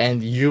 Yeah.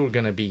 And you're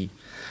gonna be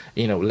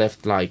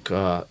left like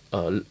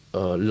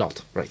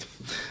Lot, right?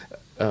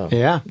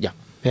 Yeah.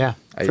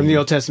 From the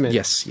Old Testament.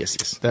 Yes.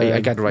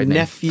 I got the right name.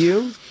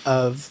 Nephew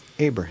of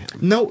Abraham.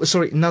 No,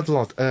 sorry, not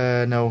Lot.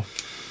 No,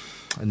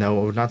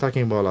 we're not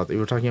talking about Lot. We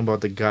were talking about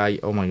the guy.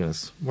 Oh my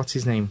goodness, what's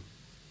his name?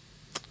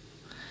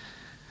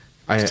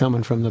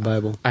 Someone from the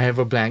Bible. I have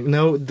a blank.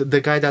 No,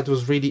 the guy that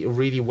was really,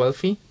 really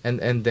wealthy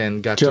and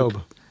then got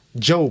Job.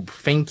 Job,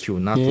 thank you.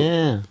 Not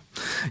Yeah.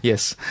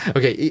 Yes.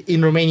 Okay.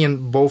 In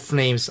Romanian, both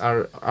names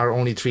are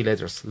only 3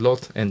 letters: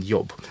 Lot and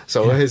Job.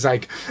 So it's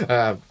like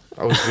I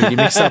was really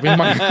mixed up in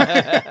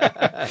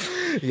my.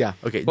 Yeah.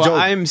 Okay. Well, Job.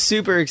 I'm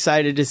super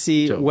excited to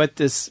see Job. what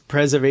this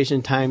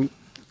preservation time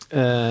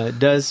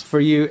does for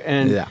you,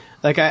 and Yeah.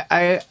 like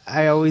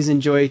I always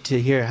enjoy to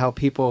hear how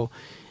people,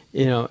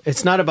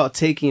 it's not about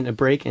taking a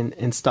break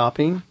and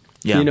stopping.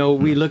 Yeah.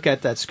 We look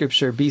at that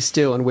scripture, be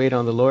still and wait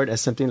on the Lord,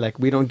 as something like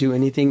we don't do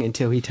anything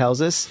until he tells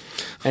us.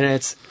 And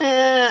it's,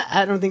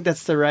 I don't think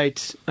that's the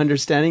right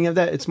understanding of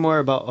that. It's more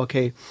about,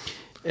 okay,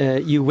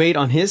 you wait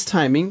on his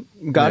timing.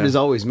 God Yeah. is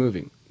always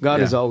moving. God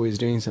Yeah. is always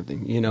doing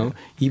something,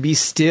 You be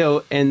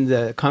still in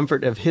the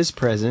comfort of his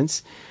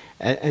presence.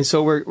 And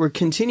so we're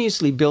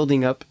continuously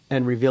building up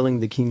and revealing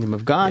the kingdom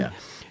of God. Yeah.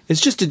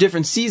 It's just a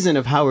different season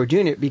of how we're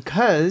doing it,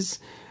 because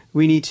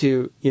we need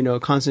to, Uh,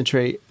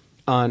 concentrate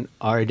on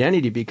our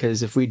identity,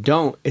 because if we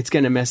don't, it's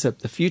going to mess up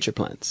the future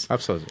plans.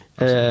 Absolutely.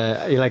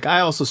 Like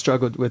I also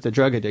struggled with a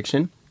drug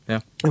addiction.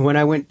 Yeah. And when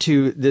I went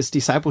to this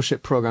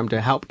discipleship program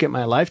to help get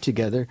my life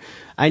together,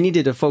 I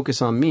needed to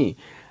focus on me.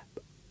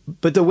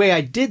 But the way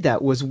I did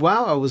that was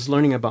while I was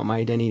learning about my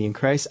identity in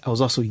Christ, I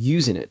was also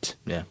using it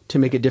Yeah. to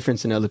make a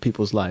difference in other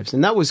people's lives.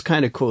 And that was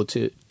kind of cool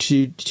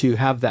to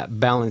have that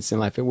balance in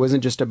life. It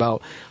wasn't just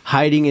about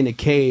hiding in a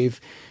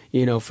cave,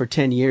 for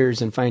 10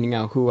 years and finding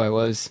out who I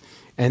was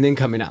and then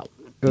coming out.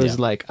 It was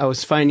Yeah. like I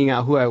was finding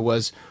out who I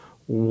was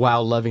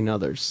while loving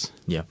others.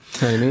 Yeah.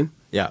 You know what I mean?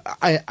 Yeah,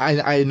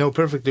 I know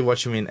perfectly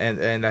what you mean,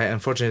 and I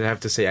unfortunately have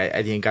to say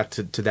I didn't get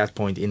to that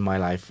point in my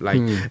life.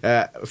 Like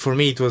for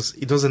me, it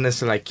wasn't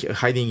necessarily like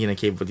hiding in a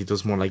cave, but it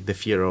was more like the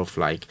fear of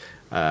like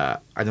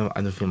I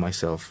don't feel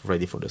myself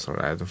ready for this,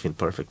 or I don't feel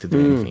perfect to do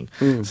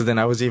anything. So then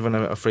I was even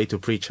afraid to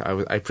preach.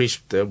 I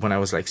preached when I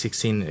was like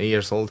 16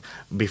 years old,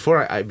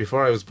 before I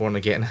was born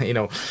again.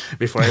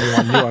 Before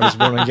anyone knew I was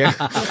born again,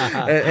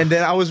 and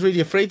then I was really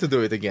afraid to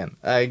do it again.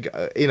 I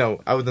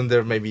wouldn't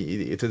dare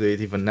maybe to do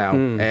it even now.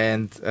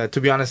 And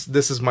to be honest,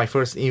 this is my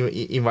first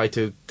invite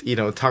to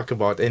talk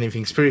about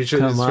anything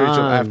spiritual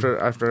after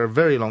a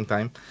very long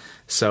time.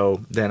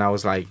 So then I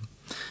was like,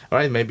 all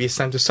right, maybe it's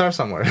time to start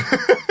somewhere.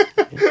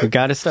 You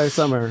got to start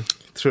somewhere.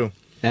 True.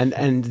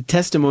 And the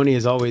testimony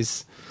is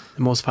always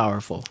the most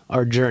powerful.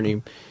 Our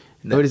journey.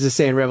 What does it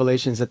say in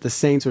Revelations? That the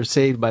saints were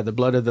saved by the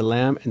blood of the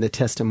Lamb and the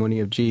testimony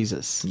of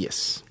Jesus.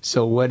 Yes.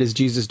 So what is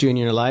Jesus doing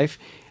in your life?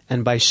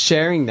 And by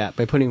sharing that,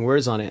 by putting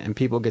words on it, and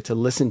people get to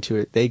listen to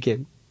it, they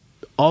can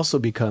also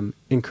become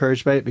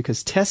encouraged by it,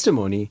 because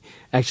testimony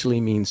actually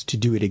means to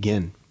do it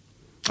again.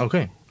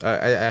 Okay.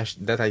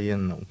 That I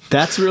didn't know.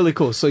 That's really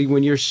cool. So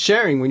when you're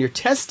sharing, when you're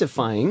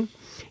testifying,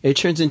 it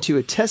turns into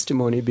a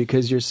testimony,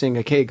 because you're saying,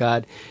 okay,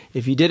 God,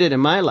 if you did it in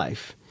my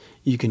life,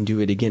 you can do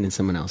it again in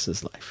someone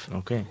else's life.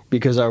 Okay.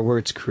 Because our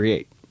words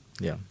create.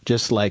 Yeah.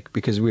 Just like,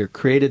 because we are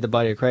created, the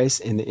body of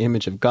Christ, in the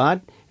image of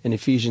God. And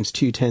Ephesians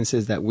 2:10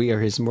 says that we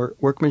are his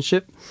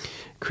workmanship,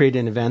 created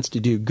in advance to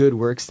do good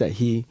works that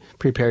he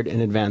prepared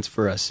in advance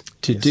for us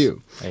to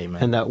do.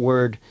 Amen. And that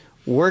word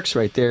works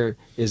right there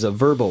is a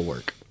verbal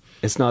work.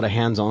 It's not a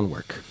hands-on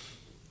work.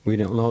 We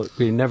don't know.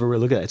 We never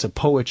really look at it. It's a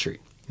poetry.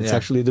 It's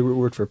actually the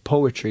word for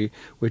poetry,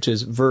 which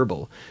is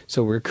verbal.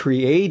 So we're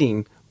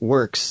creating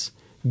works,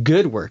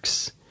 good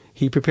works.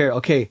 He prepared,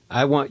 okay,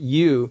 I want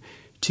you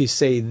to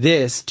say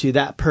this to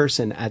that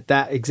person at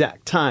that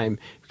exact time,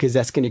 because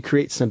that's going to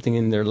create something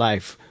in their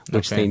life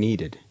which they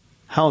needed.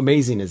 How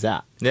amazing is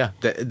that? Yeah,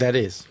 that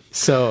is.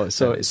 So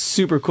it's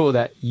super cool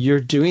that you're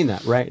doing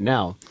that right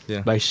now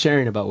by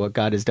sharing about what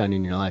God has done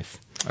in your life.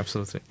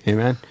 Absolutely.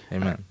 Amen.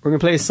 Amen. We're going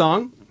to play a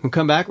song. We'll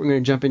come back. We're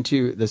going to jump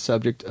into the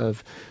subject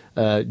of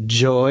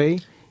joy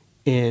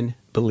in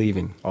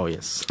believing. Oh,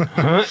 yes.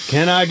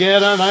 Can I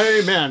get an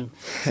amen?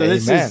 So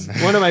this is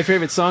Amen. one of my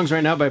favorite songs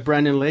right now by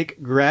Brandon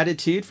Lake,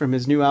 Gratitude, from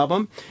his new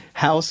album,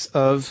 House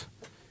of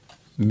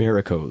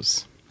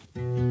Miracles.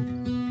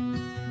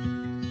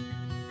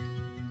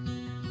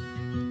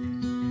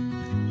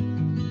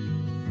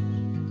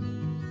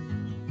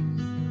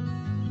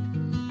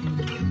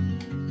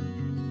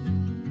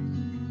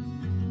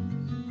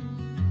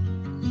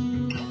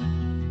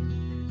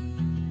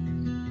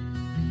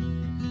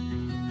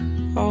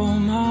 All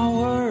my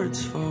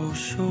words fall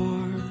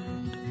short.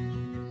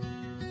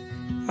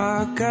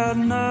 I got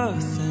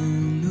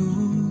nothing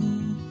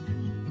new.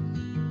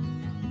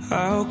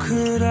 How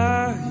could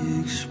I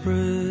express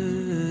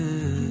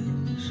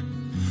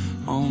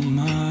all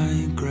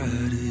my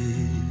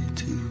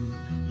gratitude?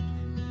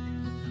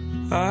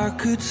 I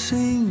could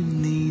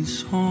sing these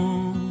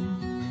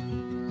songs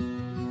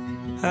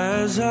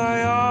as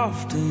I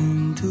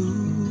often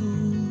do,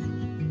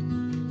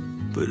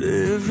 but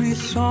every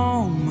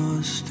song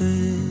must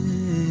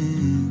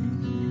end,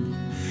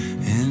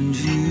 and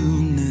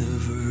you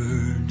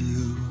never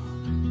do.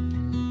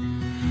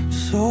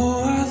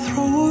 So I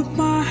throw up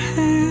my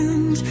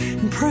hands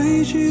and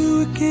praise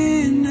you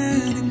again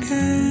and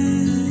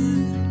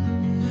again,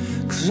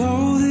 'cause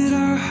all that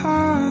I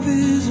have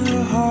is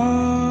a heart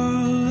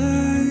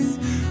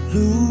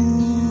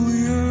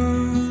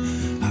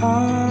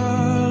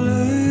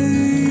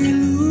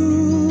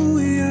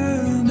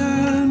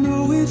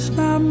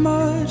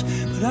much,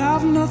 but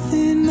I've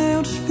nothing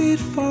else fit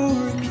for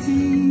a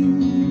king,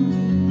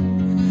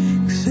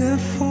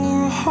 except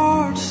for a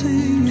heart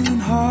singing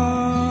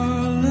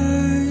hallelujah,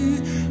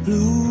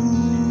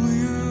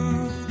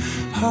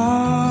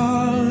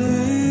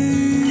 hallelujah.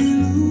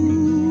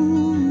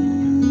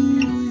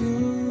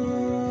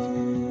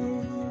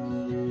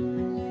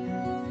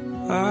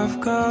 I've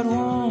got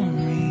one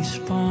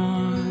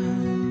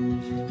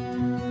response,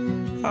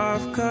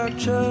 I've got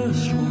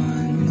just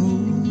one move.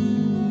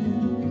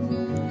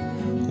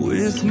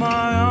 With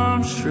my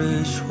arms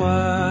stretched wide,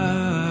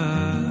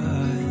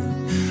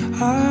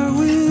 I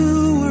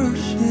will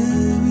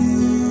worship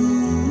you.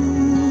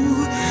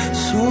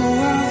 So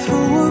I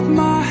throw up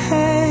my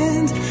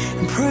hands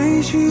and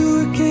praise you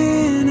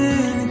again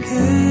and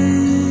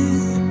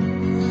again,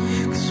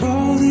 'cause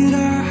all that I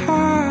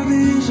have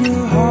is a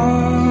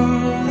hallelujah,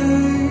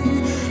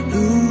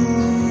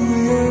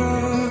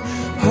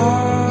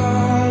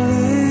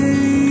 hallelujah.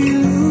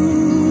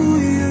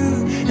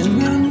 And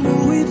I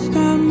know it's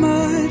not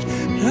much,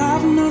 but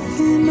I've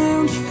nothing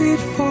else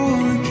fit for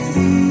a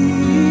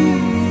king,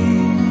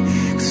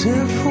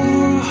 except for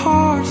a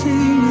heart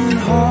singing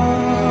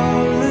hallelujah,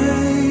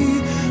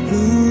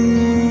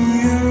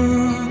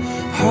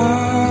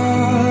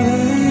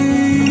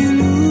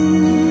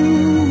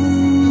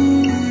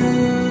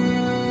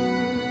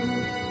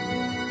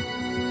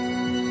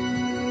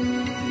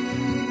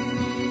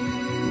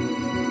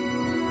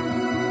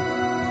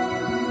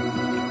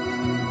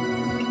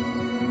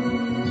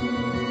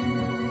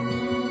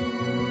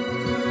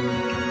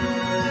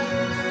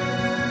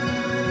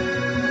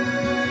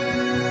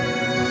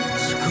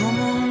 So come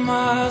on,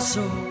 my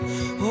soul,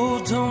 oh,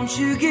 don't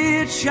you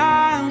get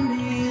shy on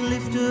me.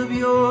 Lift up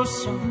your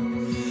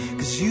song,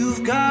 'cause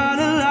you've got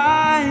a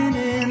lion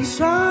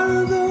inside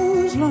of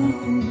those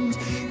lungs.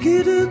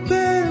 Get up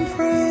and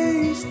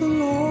praise the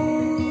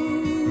Lord.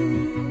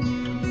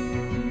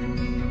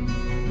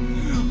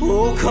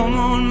 Oh, come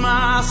on,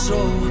 my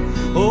soul,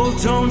 oh,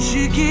 don't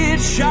you get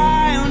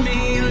shy on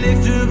me.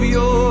 Lift up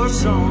your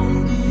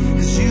song,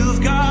 'cause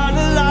you've got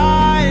a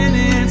lion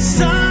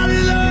inside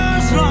of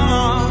those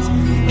lungs.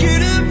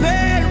 Get up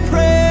and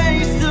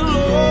praise the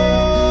Lord.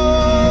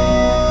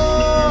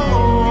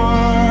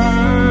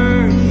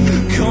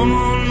 Come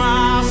on,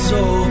 my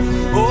soul,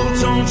 oh,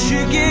 don't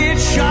you get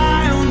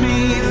shy on me.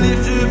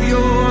 Lift up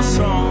your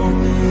song,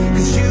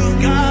 'cause you've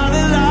got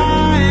a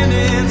lion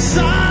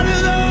inside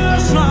of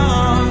those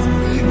lungs.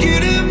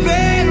 Get up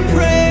and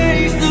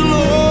praise the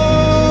Lord.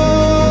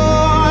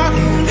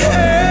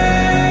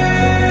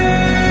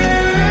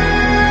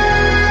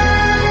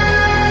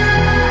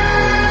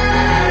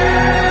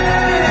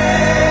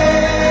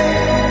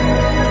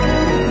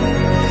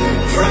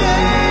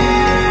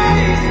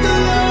 Praise the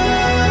Lord.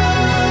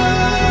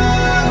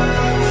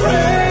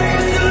 Praise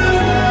the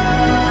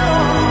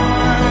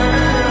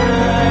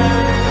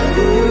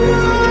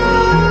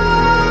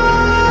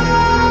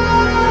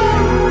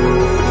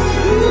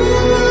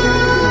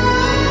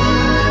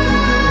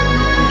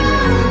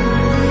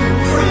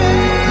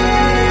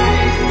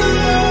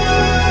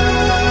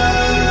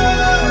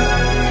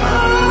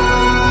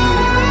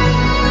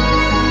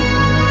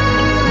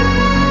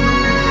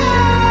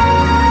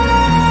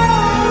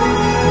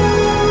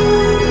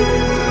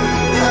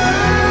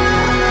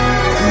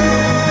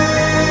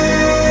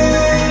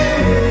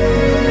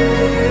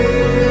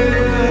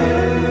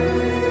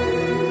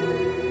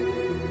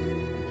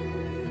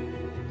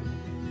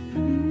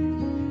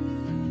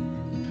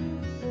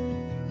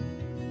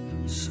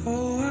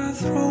So I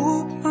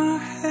throw up my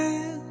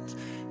hands,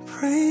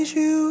 praise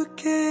you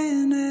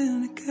again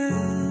and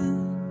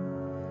again,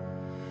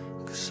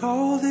 'cause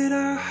all that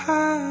I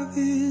have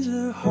is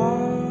a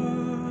hallelujah,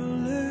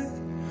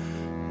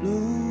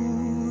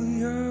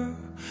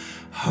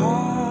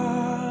 hallelujah.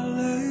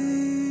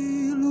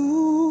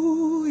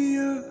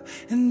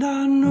 And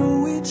I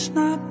know it's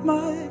not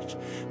much,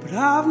 but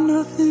I've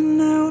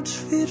nothing else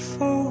fit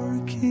for a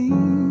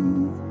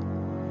king,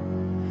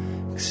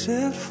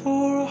 except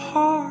for a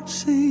heart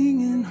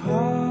singing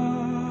hallelujah,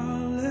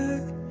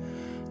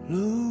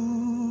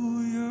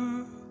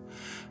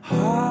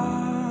 hallelujah.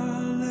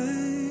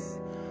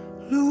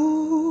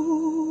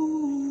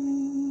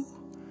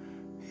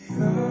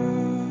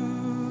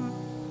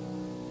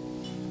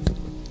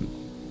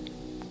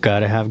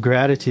 Gotta have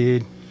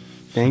gratitude.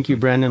 Thank you,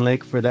 Brandon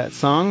Lake, for that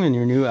song and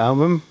your new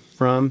album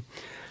from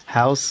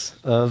House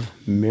of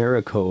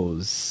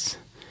Miracles.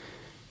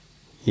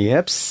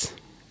 Yeps.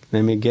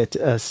 Let me get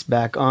us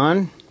back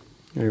on.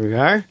 There we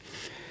are.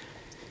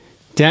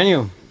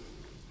 Daniel,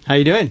 how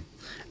you doing?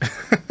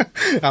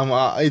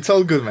 It's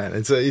all good, man.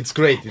 It's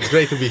great. It's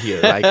great to be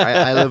here. Like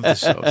I love the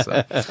show.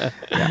 So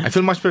yeah, I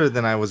feel much better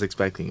than I was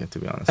expecting it, to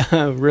be honest.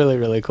 Really,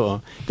 really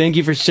cool. Thank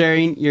you for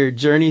sharing your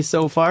journey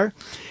so far.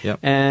 Yep.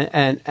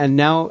 And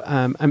now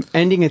I'm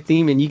ending a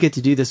theme, and you get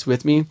to do this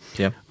with me.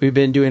 Yep. We've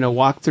been doing a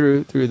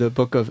walkthrough through the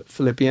book of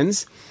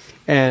Philippians,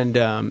 and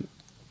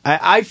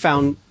I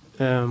found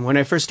when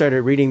I first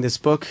started reading this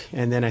book,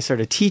 and then I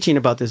started teaching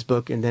about this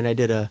book, and then I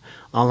did a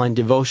online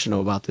devotional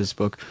about this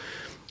book.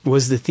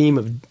 was the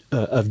theme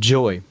of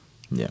joy.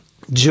 Yeah.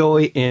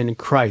 Joy in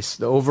Christ,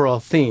 the overall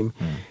theme.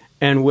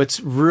 And what's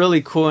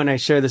really cool, and I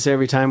share this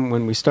every time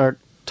when we start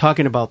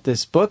talking about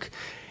this book,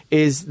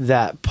 is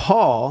that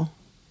Paul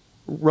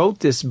wrote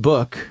this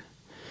book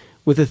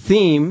with a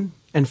theme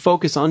and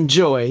focus on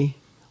joy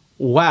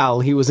while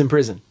he was in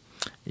prison.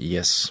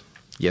 Yes.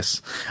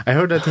 Yes. I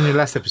heard that in the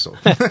last episode.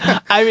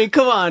 I mean,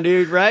 come on,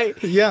 dude,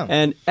 right? Yeah.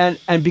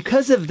 And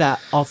because of that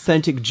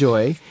authentic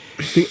joy,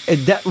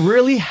 that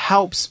really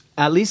helps,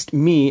 at least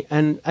me,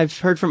 and I've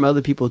heard from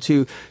other people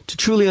too, to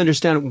truly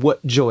understand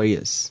what joy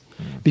is.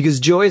 Because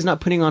joy is not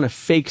putting on a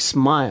fake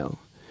smile,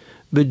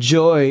 but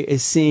joy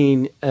is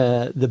seeing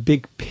the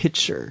big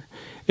picture.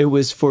 It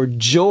was for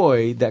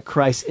joy that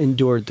Christ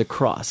endured the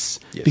cross,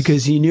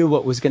 because he knew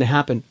what was going to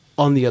happen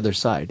on the other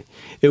side.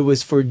 It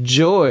was for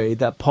joy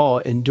that Paul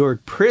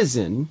endured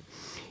prison,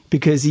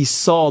 because he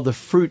saw the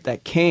fruit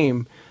that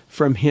came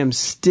from him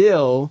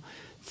still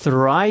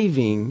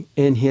thriving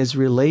in his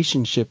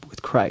relationship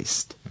with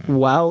Christ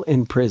while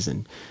in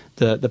prison.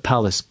 The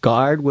palace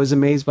guard was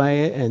amazed by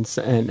it,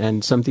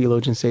 and some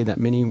theologians say that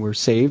many were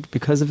saved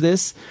because of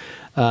this.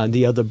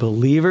 The other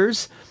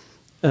believers,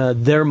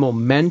 their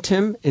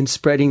momentum in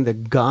spreading the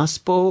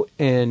gospel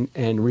and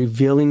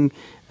revealing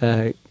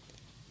heaven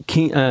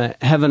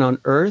on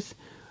earth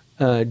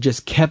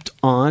just kept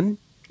on,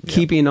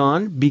 keeping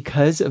on,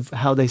 because of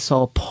how they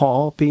saw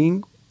Paul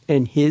being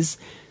in his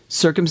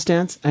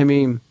circumstance. I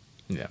mean,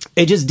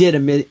 it just did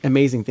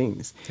amazing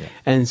things.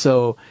 And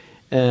so,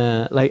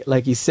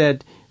 like you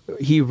said,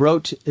 he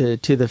wrote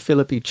to the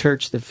Philippi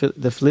church, the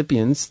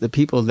Philippians, the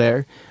people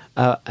there,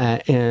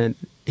 and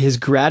his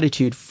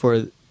gratitude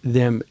for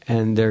them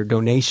and their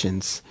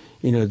donations,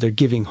 their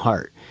giving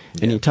heart.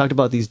 And he talked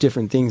about these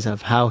different things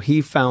of how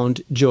he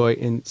found joy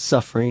in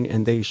suffering,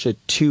 and they should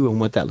too, and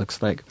what that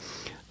looks like.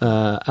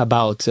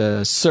 About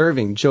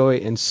serving, joy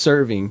in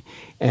serving.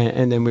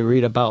 And then we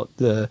read about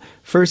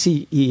first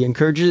he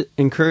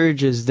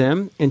encourages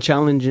them and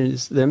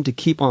challenges them to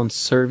keep on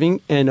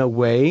serving in a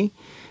way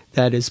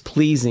that is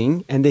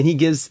pleasing. And then he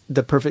gives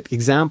the perfect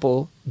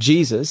example,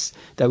 Jesus,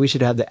 that we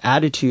should have the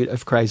attitude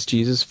of Christ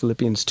Jesus,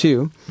 Philippians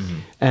 2,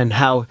 and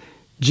how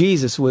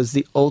Jesus was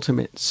the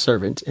ultimate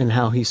servant, and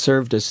how he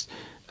served us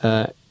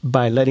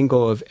by letting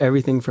go of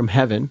everything from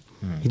heaven.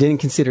 He didn't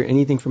consider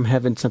anything from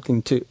heaven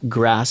something to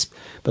grasp,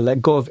 but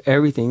let go of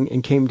everything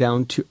and came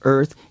down to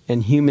earth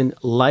in human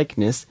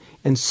likeness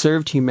and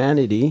served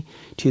humanity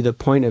to the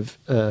point of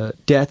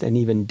death, and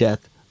even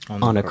death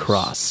on a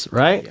cross,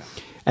 right? Yeah.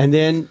 And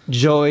then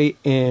joy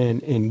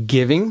in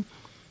giving.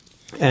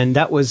 And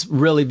that was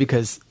really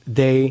because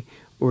they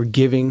were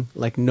giving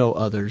like no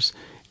others.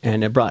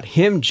 And it brought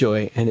him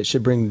joy, and it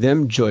should bring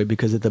them joy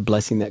because of the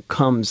blessing that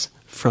comes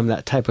from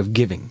that type of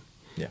giving.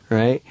 Yeah.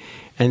 Right?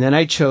 And then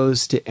I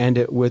chose to end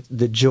it with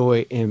the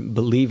joy in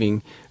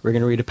believing. We're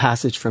going to read a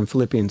passage from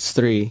Philippians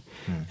 3,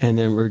 and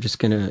then we're just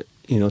going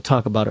to,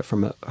 talk about it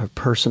from a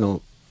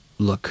personal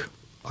look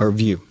or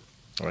view.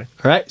 All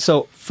right.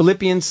 So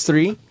Philippians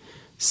 3,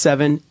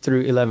 7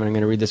 through 11. I'm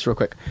going to read this real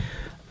quick.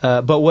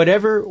 But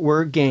whatever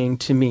were gain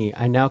to me,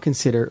 I now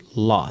consider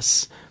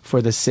loss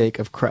for the sake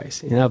of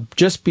Christ.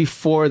 Just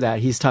before that,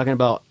 he's talking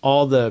about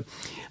all the,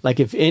 like,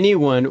 if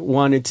anyone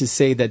wanted to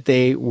say that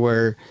they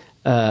were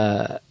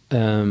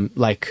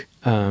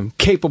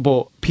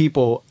capable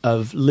people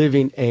of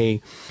living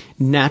a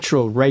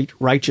natural,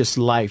 righteous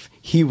life,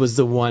 he was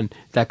the one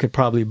that could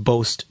probably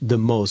boast the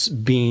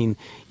most, being,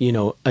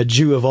 a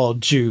Jew of all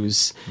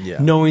Jews,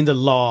 knowing the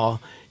law,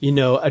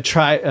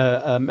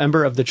 a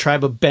member of the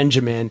tribe of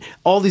Benjamin,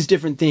 all these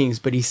different things.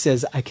 But he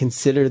says, I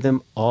consider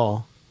them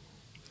all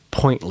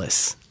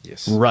pointless,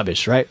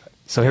 rubbish, right?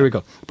 So here we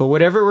go. But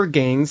whatever were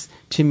gains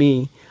to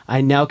me,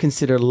 I now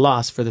consider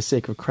loss for the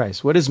sake of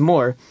Christ. What is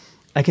more,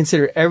 I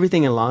consider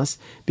everything a loss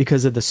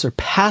because of the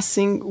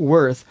surpassing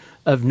worth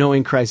of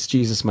knowing Christ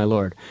Jesus my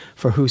Lord,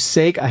 for whose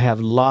sake I have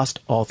lost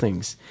all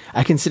things.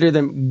 I consider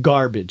them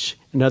garbage.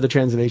 Another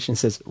translation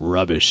says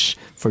rubbish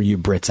for you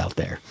Brits out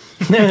there.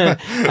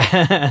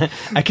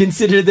 I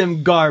consider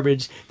them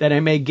garbage that I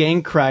may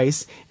gain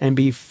Christ and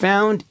be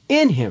found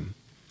in him,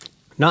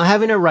 not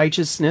having a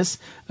righteousness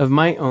of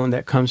my own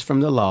that comes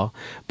from the law,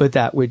 but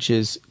that which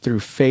is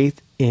through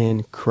faith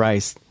in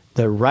Christ,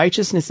 the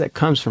righteousness that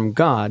comes from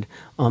God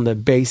on the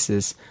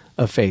basis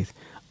of faith.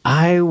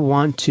 I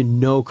want to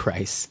know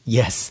Christ,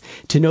 yes,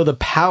 to know the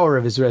power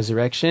of his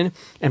resurrection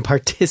and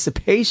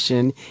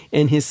participation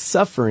in his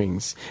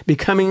sufferings,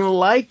 becoming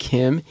like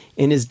him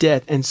in his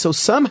death, and so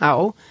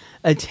somehow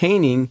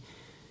attaining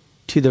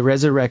to the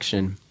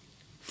resurrection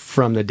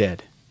from the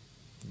dead.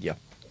 Yeah.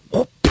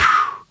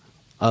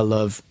 I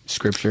love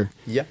scripture.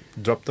 Yeah,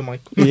 drop the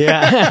mic.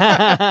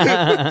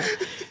 Yeah.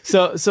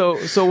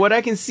 So what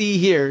I can see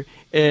here,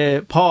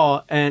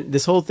 Paul, and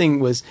this whole thing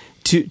was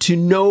to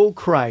know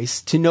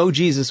Christ, to know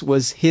Jesus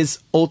was his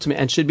ultimate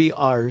and should be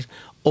our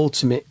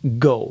ultimate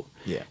goal.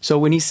 Yeah. So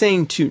when he's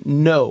saying to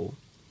know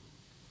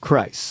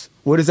Christ,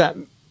 what is that?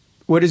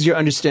 What is your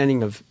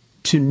understanding of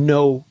to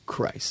know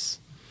Christ?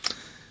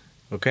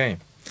 Okay.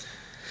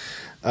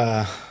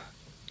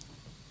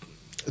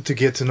 to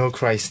get to know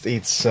Christ,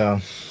 it's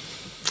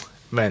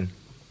man.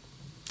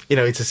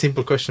 It's a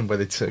simple question,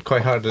 but it's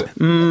quite hard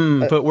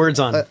to put words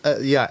on. At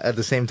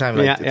the same time,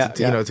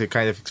 to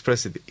kind of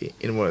express it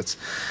in words.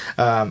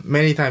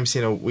 Many times,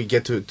 we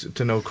get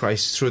to know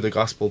Christ through the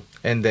gospel,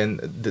 and then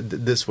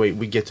this way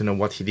we get to know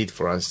what He did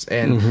for us,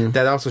 and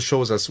that also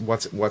shows us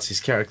what's His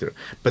character.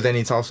 But then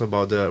it's also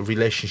about the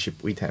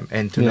relationship with Him,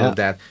 and to know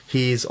that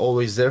He is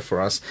always there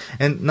for us,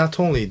 and not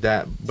only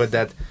that, but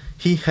that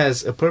He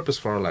has a purpose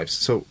for our lives.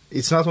 So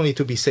it's not only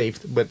to be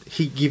saved, but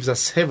He gives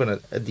us heaven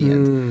at the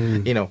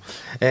end,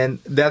 And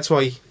that's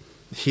why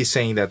He's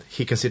saying that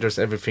He considers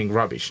everything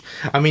rubbish.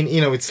 I mean,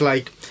 it's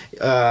like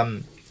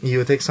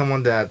you take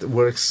someone that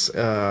works,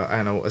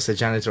 as a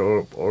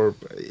janitor, or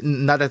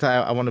not that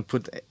I want to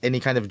put any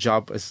kind of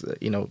job as,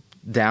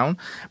 down,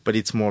 but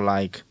it's more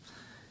like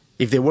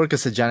if they work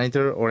as a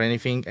janitor or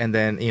anything, and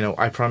then,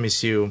 I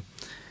promise you,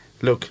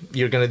 look,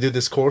 you're going to do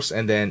this course,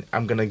 and then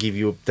I'm going to give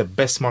you the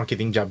best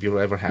marketing job you'll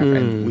ever have,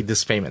 and with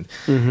this payment.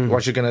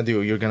 What you're going to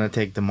do, you're going to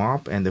take the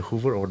mop and the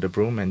hoover or the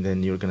broom, and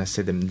then you're going to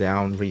set them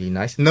down really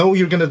nice. No,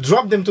 you're going to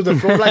drop them to the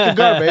floor like a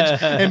garbage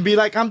and be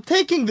like, I'm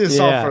taking this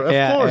offer, of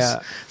course.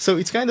 Yeah. So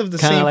it's kind of the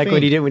same thing. Kind of like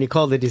what He did when He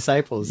called the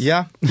disciples.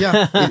 Yeah,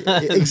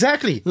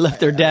 exactly. Left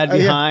their dad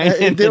behind.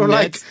 And they were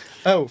like,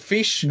 oh,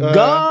 fish.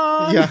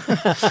 Gone! Yeah.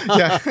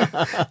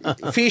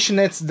 Fish,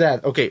 nets,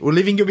 dad. Okay, we're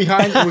leaving you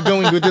behind. We're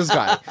going with this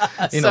guy.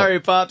 Sorry,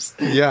 Pops.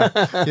 Yeah.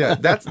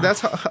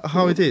 That's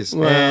how it is.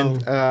 Wow.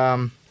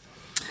 And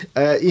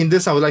in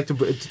this, I would like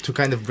to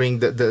kind of bring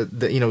the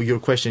your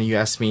question. You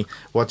asked me,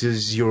 what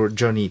is your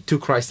journey to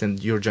Christ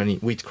and your journey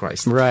with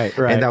Christ? Right.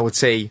 And I would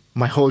say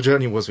my whole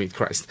journey was with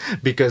Christ,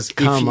 because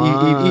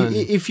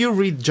if you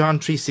read John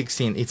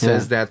 3:16, it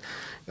says that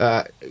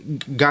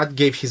God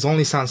gave His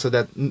only Son so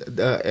that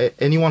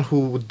anyone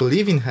who would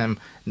believe in Him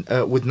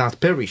would not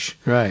perish.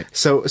 Right.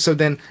 So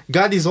then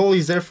God is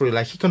always there for you.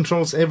 Like, He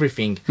controls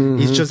everything.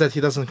 It's just that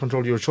He doesn't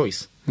control your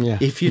choice. Yeah.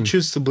 If you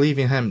choose to believe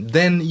in Him,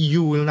 then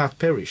you will not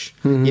perish.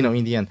 In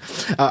the end.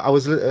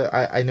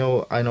 I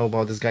know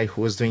about this guy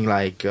who was doing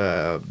like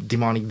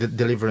demonic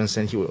deliverance,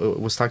 and he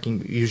was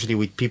talking usually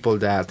with people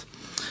that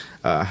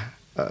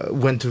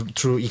went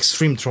through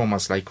extreme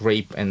traumas like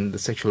rape and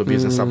sexual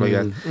abuse and stuff like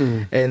that.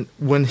 And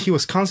when he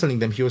was counseling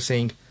them, he was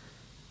saying,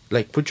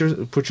 like, put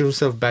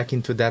yourself back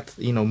into that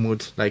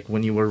mood, like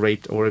when you were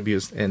raped or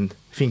abused, and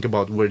think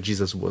about where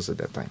Jesus was at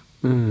that time.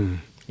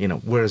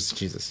 Where's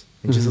Jesus?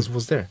 And Jesus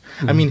was there.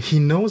 I mean, He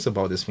knows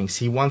about these things.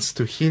 He wants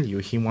to heal you.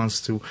 He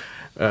wants to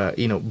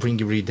bring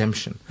you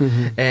redemption.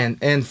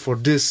 And for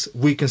this,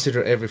 we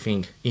consider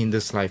everything in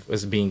this life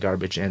as being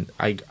garbage. And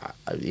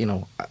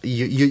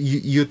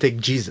you take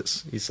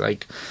Jesus. It's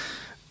like,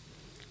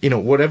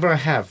 whatever I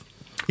have,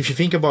 if you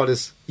think about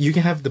this, you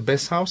can have the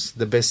best house,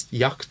 the best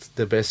yacht,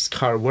 the best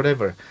car,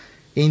 whatever.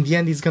 In the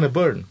end, it's gonna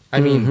burn.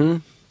 I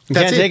mean, you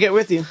can't take it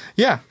with you.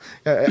 Yeah.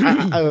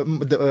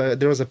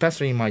 There was a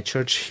pastor in my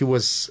church.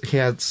 He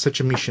had such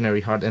a missionary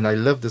heart, and I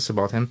love this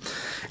about him.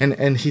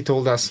 And he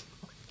told us,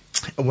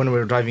 when we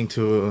were driving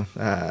to,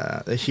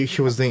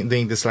 he was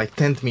doing this like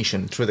tent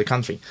mission through the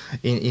country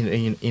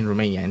in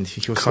Romania, and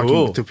he was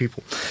talking to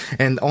people.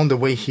 And on the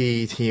way,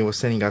 he was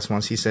telling us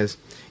once. He says,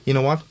 "You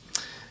know what?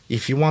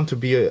 If you want to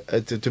be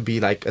to be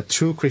like a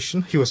true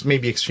Christian," he was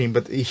maybe extreme,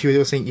 but he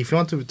was saying, if you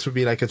want to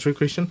be like a true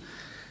Christian,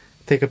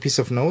 take a piece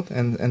of note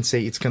and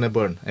say it's gonna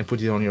burn, and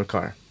put it on your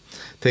car.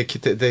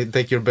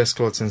 Take your best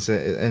clothes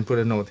and put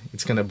a note,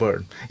 it's gonna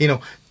burn.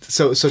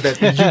 So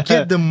that you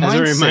get the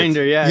mindset. As a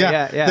reminder,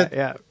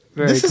 yeah.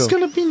 This is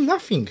gonna be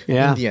nothing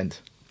in the end.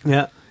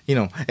 Yeah.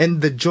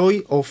 And the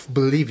joy of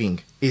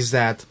believing is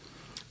that,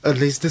 at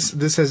least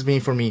this has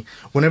been for me.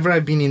 Whenever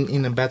I've been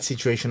in a bad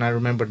situation, I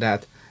remember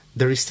that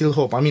there is still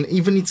hope. I mean,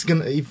 even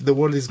if the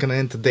world is gonna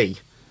end today,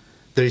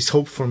 there is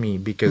hope for me,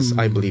 because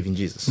I believe in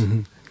Jesus.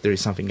 There is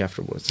something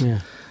afterwards.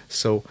 Yeah.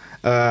 So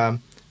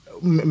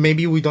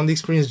maybe we don't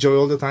experience joy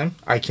all the time.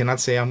 I cannot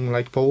say I'm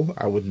like Paul.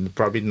 I would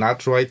probably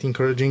not write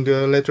encouraging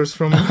letters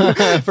from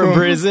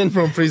prison.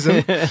 From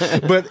prison.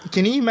 But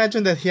can you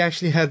imagine that he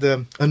actually had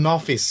an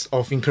office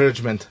of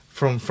encouragement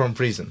from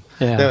prison?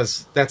 Yeah.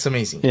 That's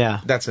amazing.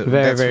 Yeah. That's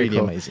very, really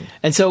cool. amazing.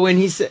 And so when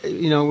he said,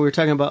 we were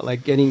talking about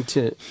like getting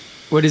to,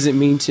 what does it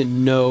mean to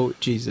know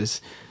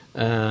Jesus?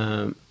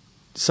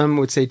 Some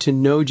would say to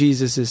know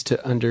Jesus is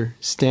to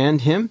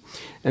understand Him,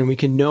 and we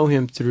can know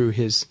Him through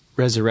His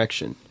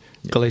resurrection.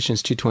 Yep.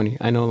 Galatians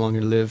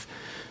 2:20,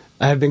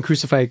 I have been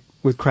crucified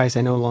with Christ,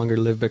 I no longer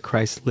live, but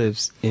Christ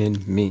lives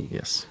in me.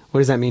 Yes.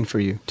 What does that mean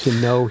for you, to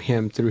know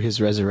Him through His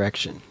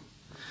resurrection?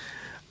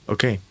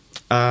 Okay.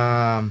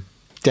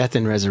 Death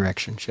and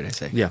resurrection, should I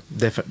say? Yeah,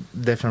 death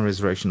and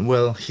resurrection.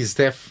 Well, His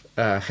death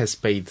has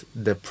paid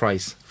the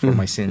price for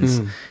my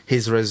sins.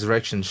 His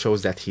resurrection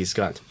shows that He's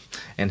God,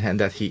 and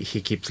that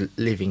He keeps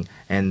living.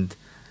 And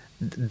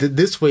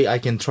this way, I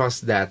can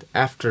trust that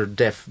after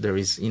death there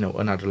is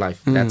another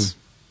life. That's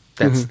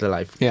the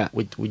life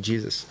with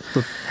Jesus,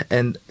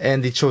 and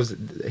it shows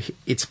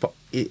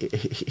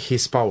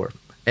His power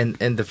and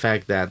the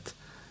fact that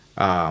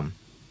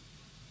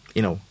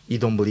you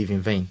don't believe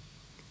in vain.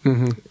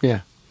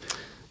 Yeah.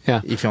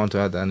 Yeah. If you want to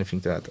add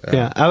anything to that.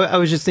 Yeah, I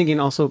was just thinking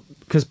also,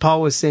 because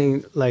Paul was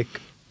saying, like,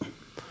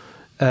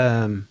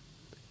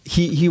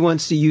 he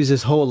wants to use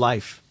his whole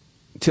life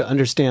to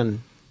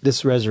understand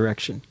this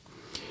resurrection.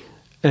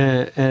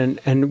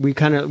 And we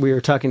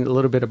were talking a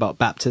little bit about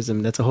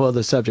baptism. That's a whole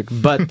other subject.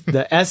 But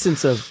the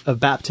essence of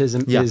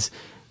baptism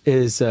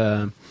is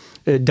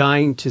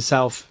dying to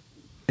self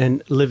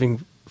and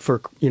living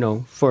for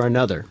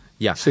another.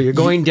 Yeah. So you're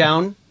going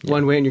down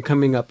one way and you're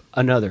coming up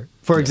another.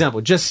 For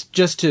example,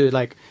 just to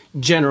like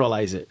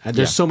generalize it.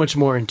 There's so much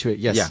more into it.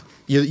 Yes. Yeah.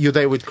 You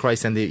die with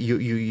Christ and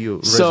you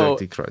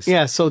resurrected Christ.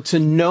 Yeah. So to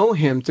know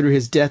Him through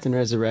His death and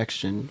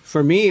resurrection,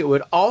 for me, it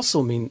would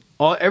also mean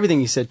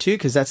everything you said too,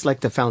 because that's like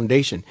the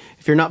foundation.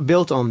 If you're not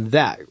built on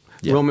that,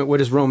 what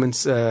does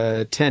Romans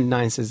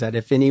 10:9 says that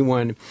if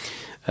anyone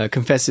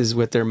confesses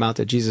with their mouth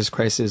that Jesus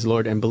Christ is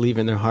Lord and believe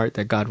in their heart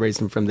that God raised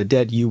Him from the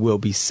dead, you will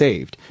be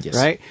saved. Yes.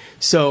 Right.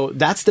 So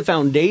that's the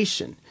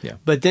foundation. Yeah.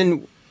 But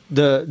then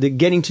the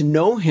getting to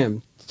know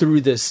Him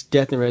through this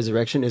death and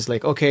resurrection is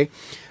like, okay,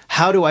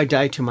 how do I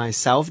die to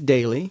myself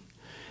daily,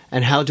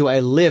 and how do I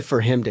live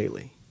for Him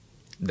daily?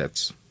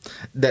 That's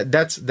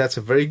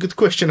a very good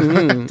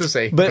question to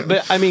say.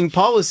 But I mean,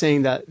 Paul was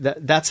saying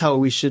that's how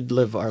we should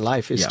live our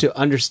life, is to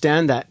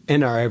understand that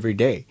in our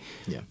everyday,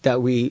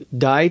 that we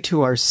die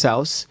to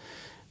ourselves,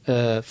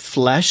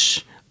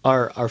 flesh,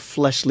 our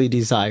fleshly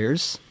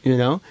desires,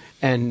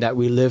 and that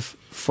we live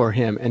for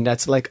Him. And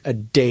that's like a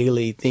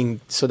daily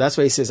thing. So that's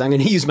why he says, I'm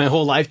going to use my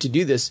whole life to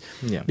do this,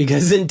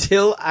 because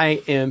until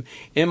I am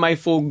in my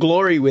full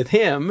glory with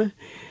Him,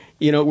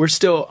 we're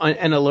still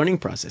in a learning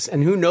process.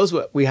 And who knows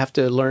what we have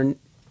to learn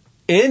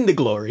in the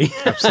glory.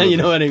 You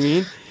know what I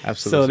mean?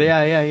 Absolutely. So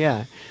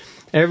yeah.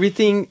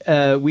 Everything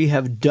we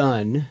have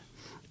done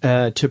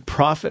to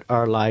profit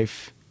our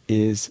life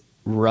is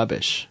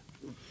rubbish.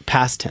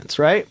 Past tense,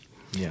 right?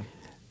 Yeah.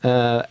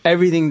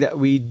 Everything that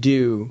we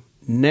do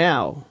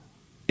now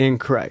in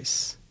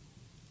Christ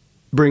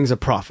brings a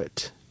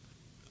profit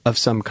of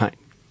some kind.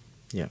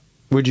 Yeah.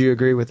 Would you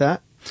agree with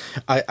that?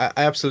 I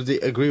absolutely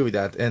agree with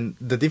that. And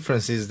the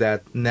difference is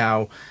that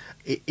now,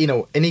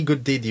 any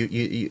good deed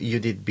you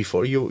did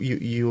before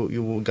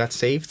you got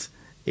saved,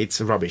 it's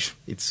rubbish.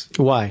 It's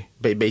why?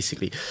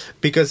 Basically,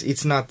 because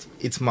it's not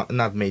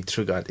made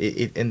through God,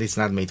 and it's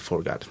not made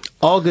for God.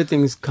 All good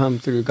things come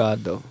through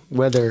God, though,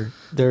 whether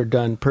they're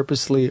done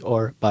purposely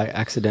or by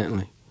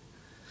accidentally.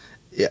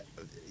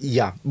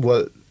 Yeah.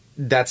 Well,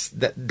 that's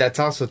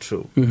also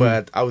true. Mm-hmm.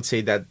 But I would say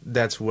that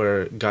that's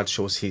where God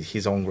shows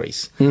His own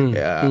grace.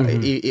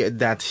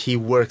 That He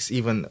works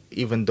even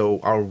though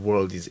our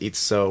world it's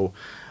so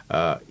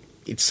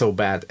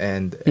bad,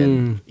 and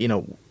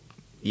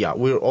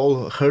we're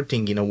all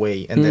hurting in a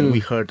way, and then we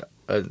hurt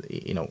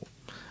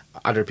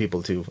other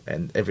people too,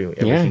 and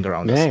everything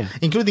around us,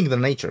 including the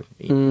nature.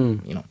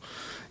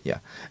 Yeah,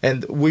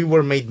 and we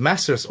were made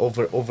masters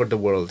over the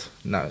world,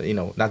 not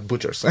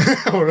butchers.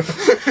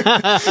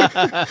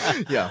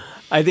 Yeah,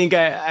 I think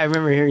I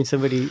remember hearing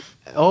somebody.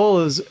 It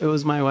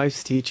was my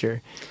wife's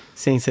teacher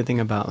saying something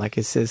about, like,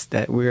 it says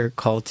that we're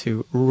called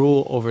to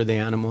rule over the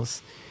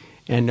animals,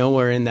 and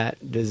nowhere in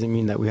that does it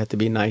mean that we have to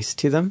be nice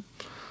to them,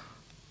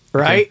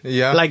 right? Okay.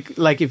 Yeah,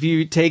 like if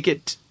you take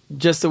it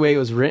just the way it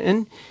was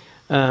written,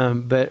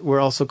 but we're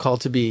also called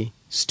to be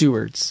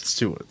stewards.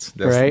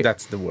 Right?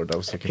 That's the word I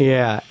was looking for.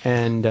 Yeah,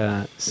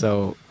 and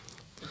so,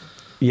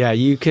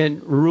 you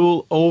can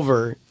rule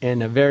over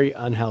in a very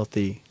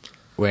unhealthy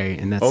way,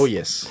 and that's... Oh,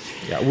 yes.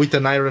 Yeah, with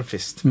an iron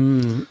fist.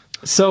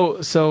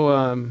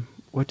 So,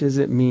 what does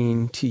it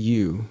mean to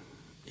you?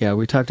 Yeah,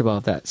 we talked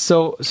about that.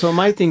 So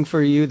my thing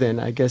for you then,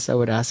 I guess I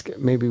would ask,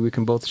 maybe we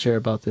can both share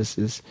about this,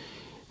 is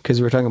because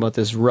we were talking about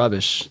this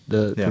rubbish,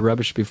 the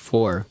rubbish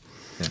before.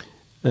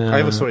 I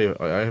have a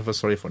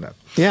story for that.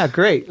 Yeah,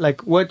 great.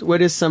 Like,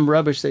 what is some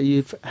rubbish that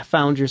you've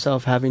found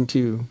yourself having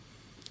to...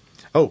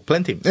 Oh,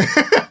 plenty.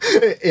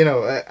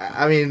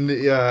 I mean,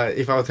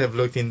 if I would have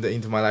looked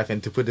into my life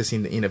and to put this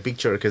in a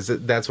picture, because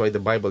that's why the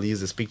Bible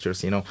uses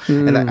pictures,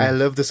 And I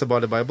love this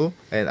about the Bible,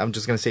 and I'm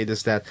just going to say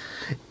this, that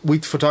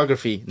with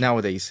photography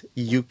nowadays,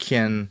 you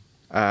can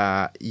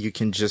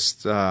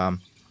just...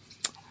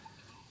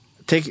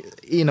 take,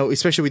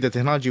 especially with the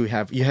technology we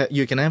have,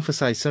 you can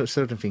emphasize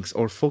certain things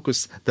or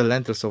focus the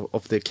lenses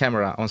of the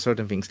camera on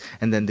certain things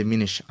and then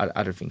diminish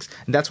other things.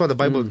 And that's what the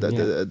Bible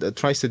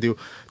tries to do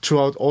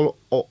throughout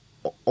all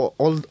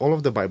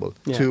of the Bible,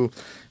 to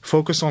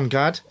focus on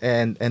God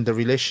and the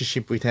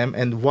relationship with Him,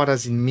 and what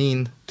does it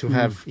mean to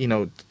have,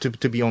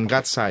 to be on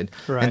God's side.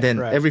 Right, and then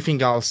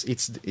everything else,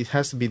 it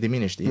has to be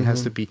diminished. It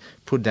has to be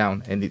put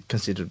down, and it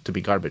considered to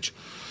be garbage.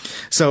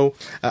 So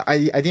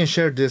I didn't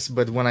share this,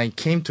 but when I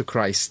came to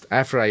Christ,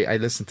 after I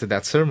listened to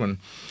that sermon,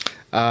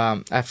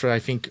 after I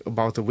think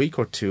about a week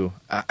or two,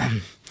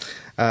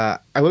 I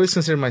always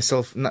consider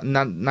myself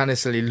not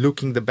necessarily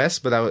looking the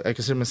best, but I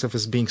consider myself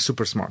as being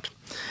super smart.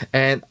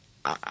 And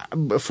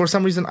for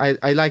some reason,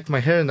 I liked my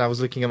hair, and I was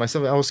looking at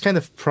myself. I was kind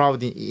of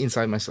proud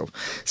inside myself.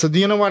 So do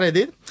you know what I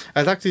did?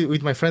 I talked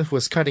with my friend who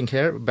was cutting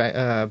hair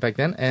back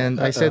then, and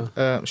I said,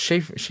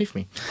 shave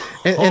me,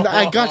 and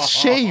I got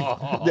shaved.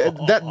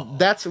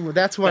 That's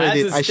what I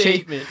did. I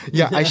shaved.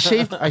 Yeah, I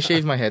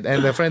shaved my head,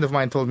 and a friend of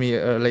mine told me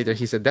later.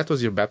 He said, "That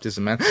was your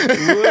baptism, man."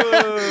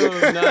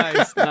 Whoa,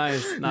 nice.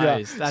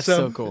 Yeah, that's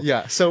so cool.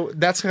 Yeah, so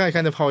that's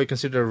kind of how I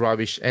consider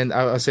rubbish. And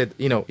I said,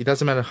 it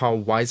doesn't matter how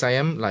wise I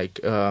am, like,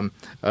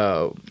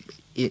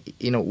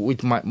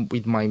 with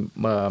my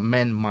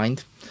man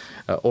mind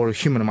or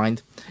human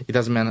mind, it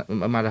doesn't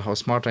matter how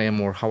smart I am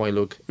or how I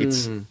look.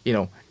 It's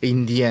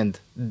in the end,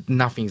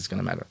 nothing's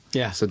gonna matter.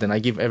 Yeah. So then I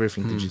give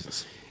everything to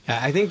Jesus. Yeah,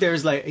 I think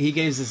there's he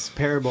gave this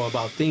parable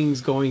about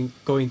things going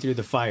through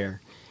the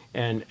fire,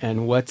 and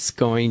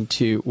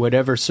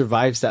whatever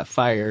survives that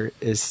fire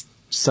is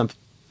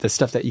the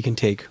stuff that you can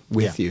take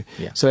with you.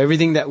 Yeah. So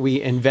everything that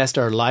we invest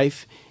our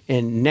life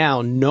in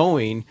now,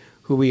 knowing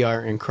who we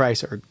are in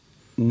Christ, or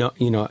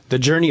the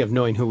journey of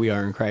knowing who we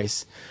are in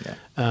Christ,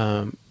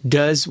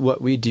 does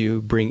what we do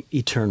bring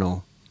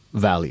eternal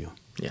value?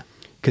 Yeah,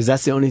 because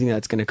that's the only thing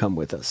that's going to come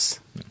with us.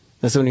 Yeah.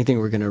 That's the only thing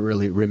we're going to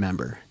really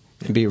remember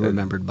and be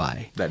remembered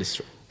by. That is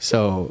true.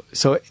 So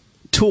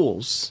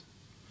tools,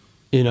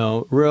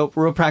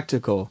 real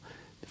practical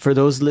for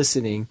those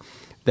listening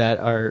that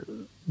are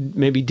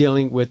maybe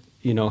dealing with,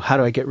 how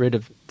do I get rid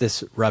of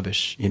this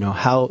rubbish?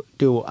 How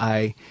do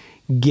I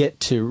get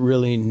to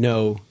really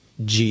know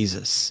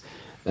Jesus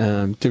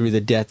through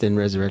the death and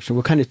resurrection?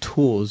 What kind of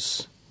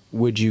tools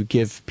would you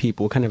give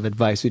people? What kind of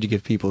advice would you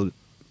give people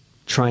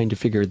trying to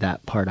figure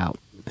that part out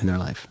in their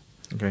life?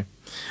 Okay.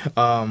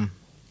 I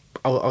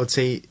would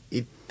say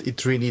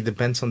it really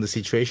depends on the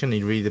situation.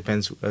 It really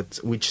depends at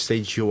which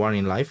stage you are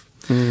in life.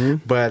 Mm-hmm.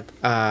 But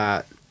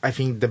I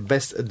think the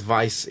best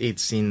advice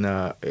it's in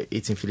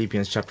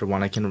Philippians chapter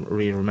 1. I can't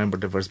really remember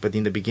the verse, but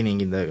in the beginning,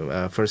 in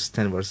the first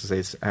 10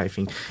 verses, I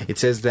think it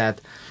says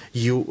that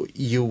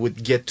you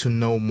would get to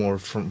know more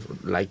from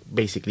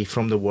basically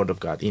from the Word of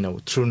God,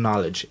 through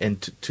knowledge,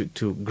 and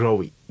to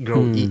grow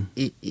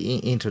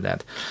into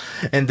that.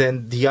 And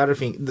then the other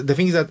thing, the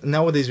thing is that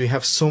nowadays we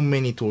have so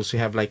many tools. We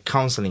have like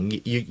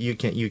counseling. You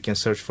can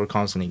search for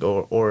counseling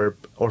or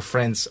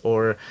friends,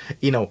 or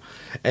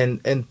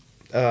and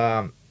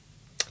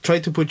try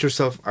to put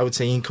yourself, I would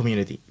say, in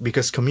community,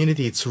 because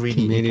community, it's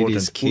really important. Community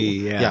is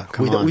key. Yeah.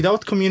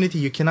 Without community,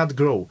 you cannot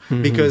grow,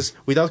 because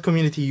without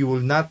community, you will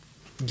not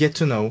get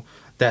to know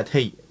that,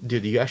 hey,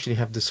 dude, you actually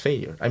have this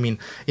failure. I mean,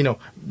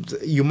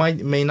 you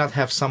may not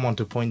have someone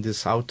to point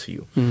this out to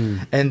you,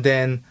 and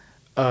then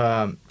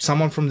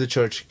someone from the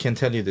church can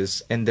tell you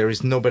this, and there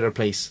is no better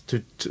place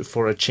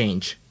for a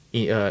change,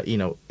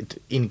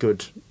 in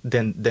good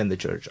than the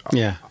church.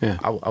 Yeah.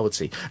 I would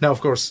say. Now, of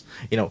course,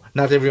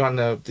 not everyone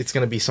it's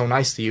going to be so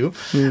nice to you,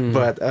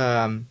 but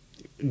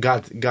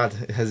God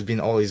has been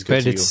always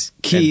good to you. But it's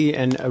key,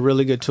 and a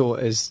really good tool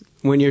is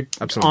when you're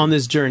on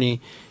this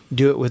journey,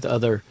 do it with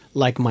other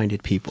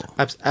like-minded people.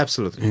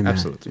 Absolutely. Amen.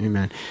 Absolutely.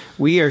 Amen.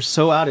 We are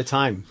so out of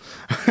time.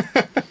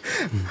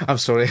 I'm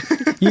sorry.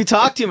 You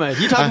talk too much.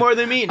 You talk more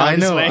than me. No, I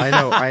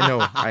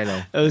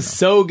know. It was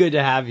so good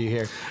to have you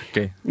here.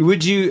 Okay.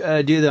 Would you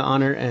do the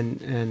honor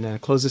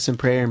and close us in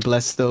prayer and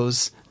bless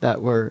those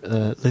that were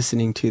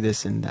listening to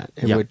this, and that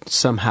it would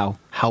somehow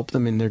help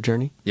them in their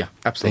journey? Yeah,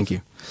 absolutely. Thank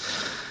you.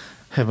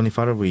 Heavenly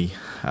Father, we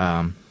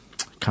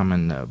come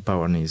and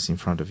bow our knees in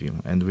front of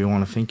you, and we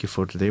want to thank you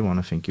for today. We want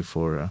to thank you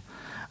for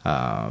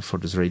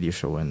this radio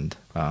show, and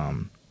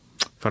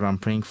Father, I'm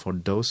praying for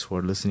those who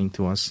are listening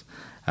to us.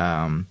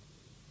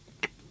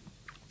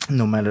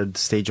 No matter the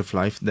stage of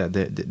life that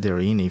they're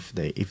in, if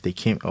they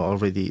came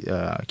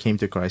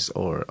to Christ,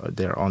 or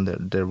they're on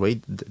their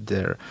way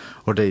there,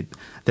 or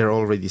they're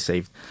already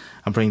saved,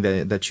 I'm praying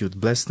that you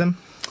would bless them,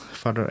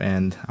 Father,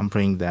 and I'm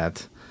praying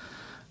that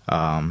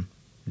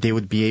they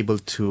would be able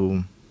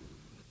to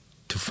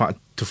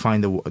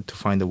find a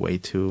way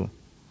to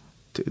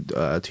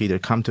either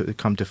come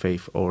to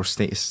faith or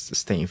stay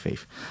in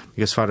faith,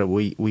 because Father,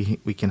 we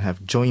can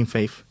have joy in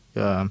faith.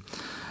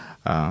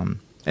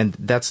 And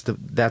that's the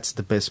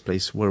best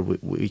place where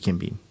we can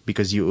be,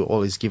 because you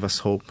always give us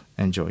hope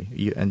and joy.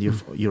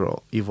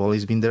 You've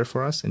always been there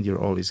for us, and you're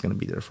always going to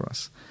be there for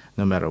us,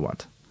 no matter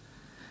what.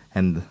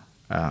 And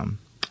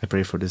I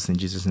pray for this in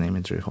Jesus' name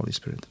and through the Holy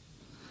Spirit.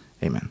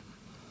 Amen.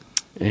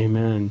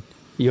 Amen.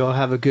 You all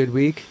have a good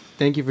week.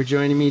 Thank you for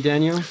joining me,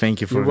 Daniel.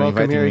 Thank you for inviting me. You're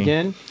welcome here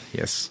again.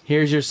 Yes.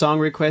 Here's your song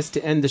request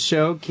to end the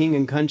show, King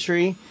and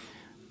Country,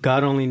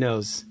 God Only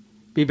Knows.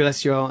 Be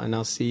blessed, you all, and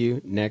I'll see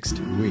you next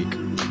week.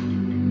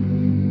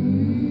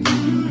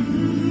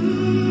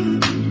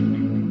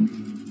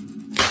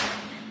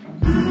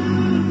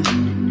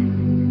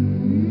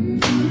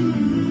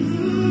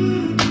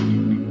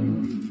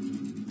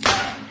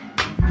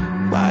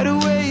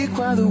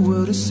 The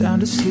world is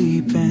sound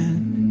asleep,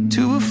 and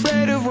too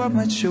afraid of what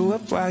might show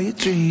up while you're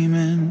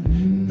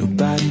dreaming.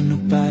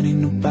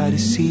 Nobody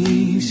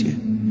sees you.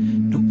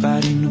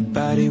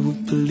 Nobody will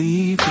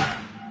believe you.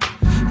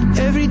 And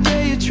Every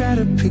day you try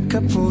to pick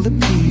up all the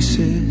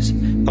pieces,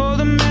 all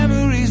the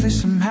memories, they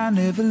somehow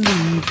never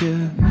leave you.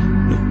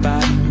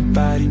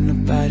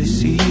 Nobody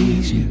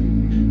sees you.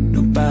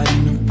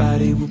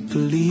 Nobody will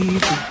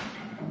believe you.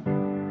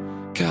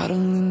 God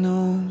only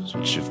knows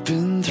what you've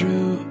been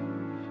through.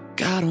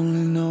 God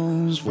only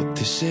knows what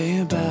they say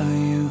about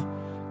you.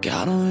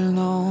 God only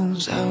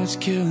knows how it's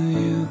killing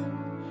you.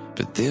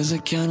 But there's a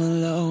kind of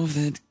love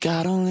that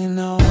God only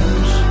knows.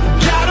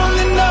 God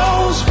only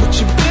knows what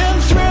you've been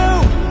through.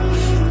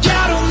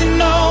 God only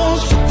knows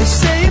what they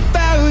say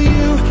about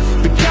you.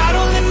 But God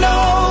only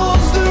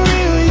knows the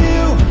real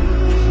you.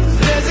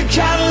 There's a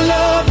kind of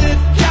love that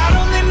God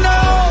only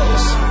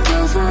knows.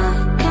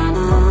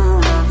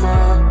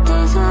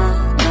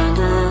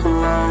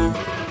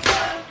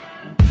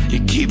 You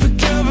keep a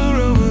cover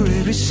over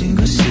every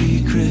single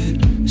secret,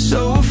 so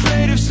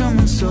afraid if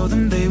someone saw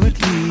them they would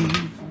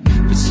leave.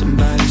 But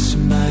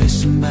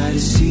somebody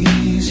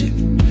sees you.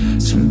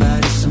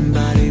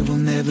 Somebody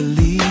will never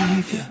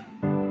leave you.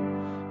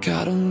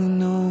 God only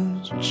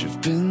knows what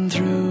you've been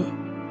through.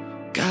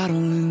 God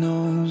only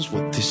knows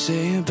what they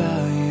say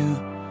about you.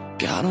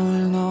 God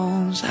only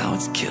knows how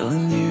it's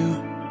killing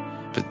you.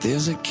 But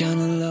there's a kind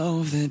of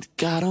love that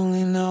God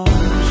only knows.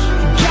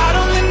 God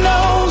only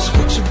knows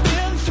what you've been through.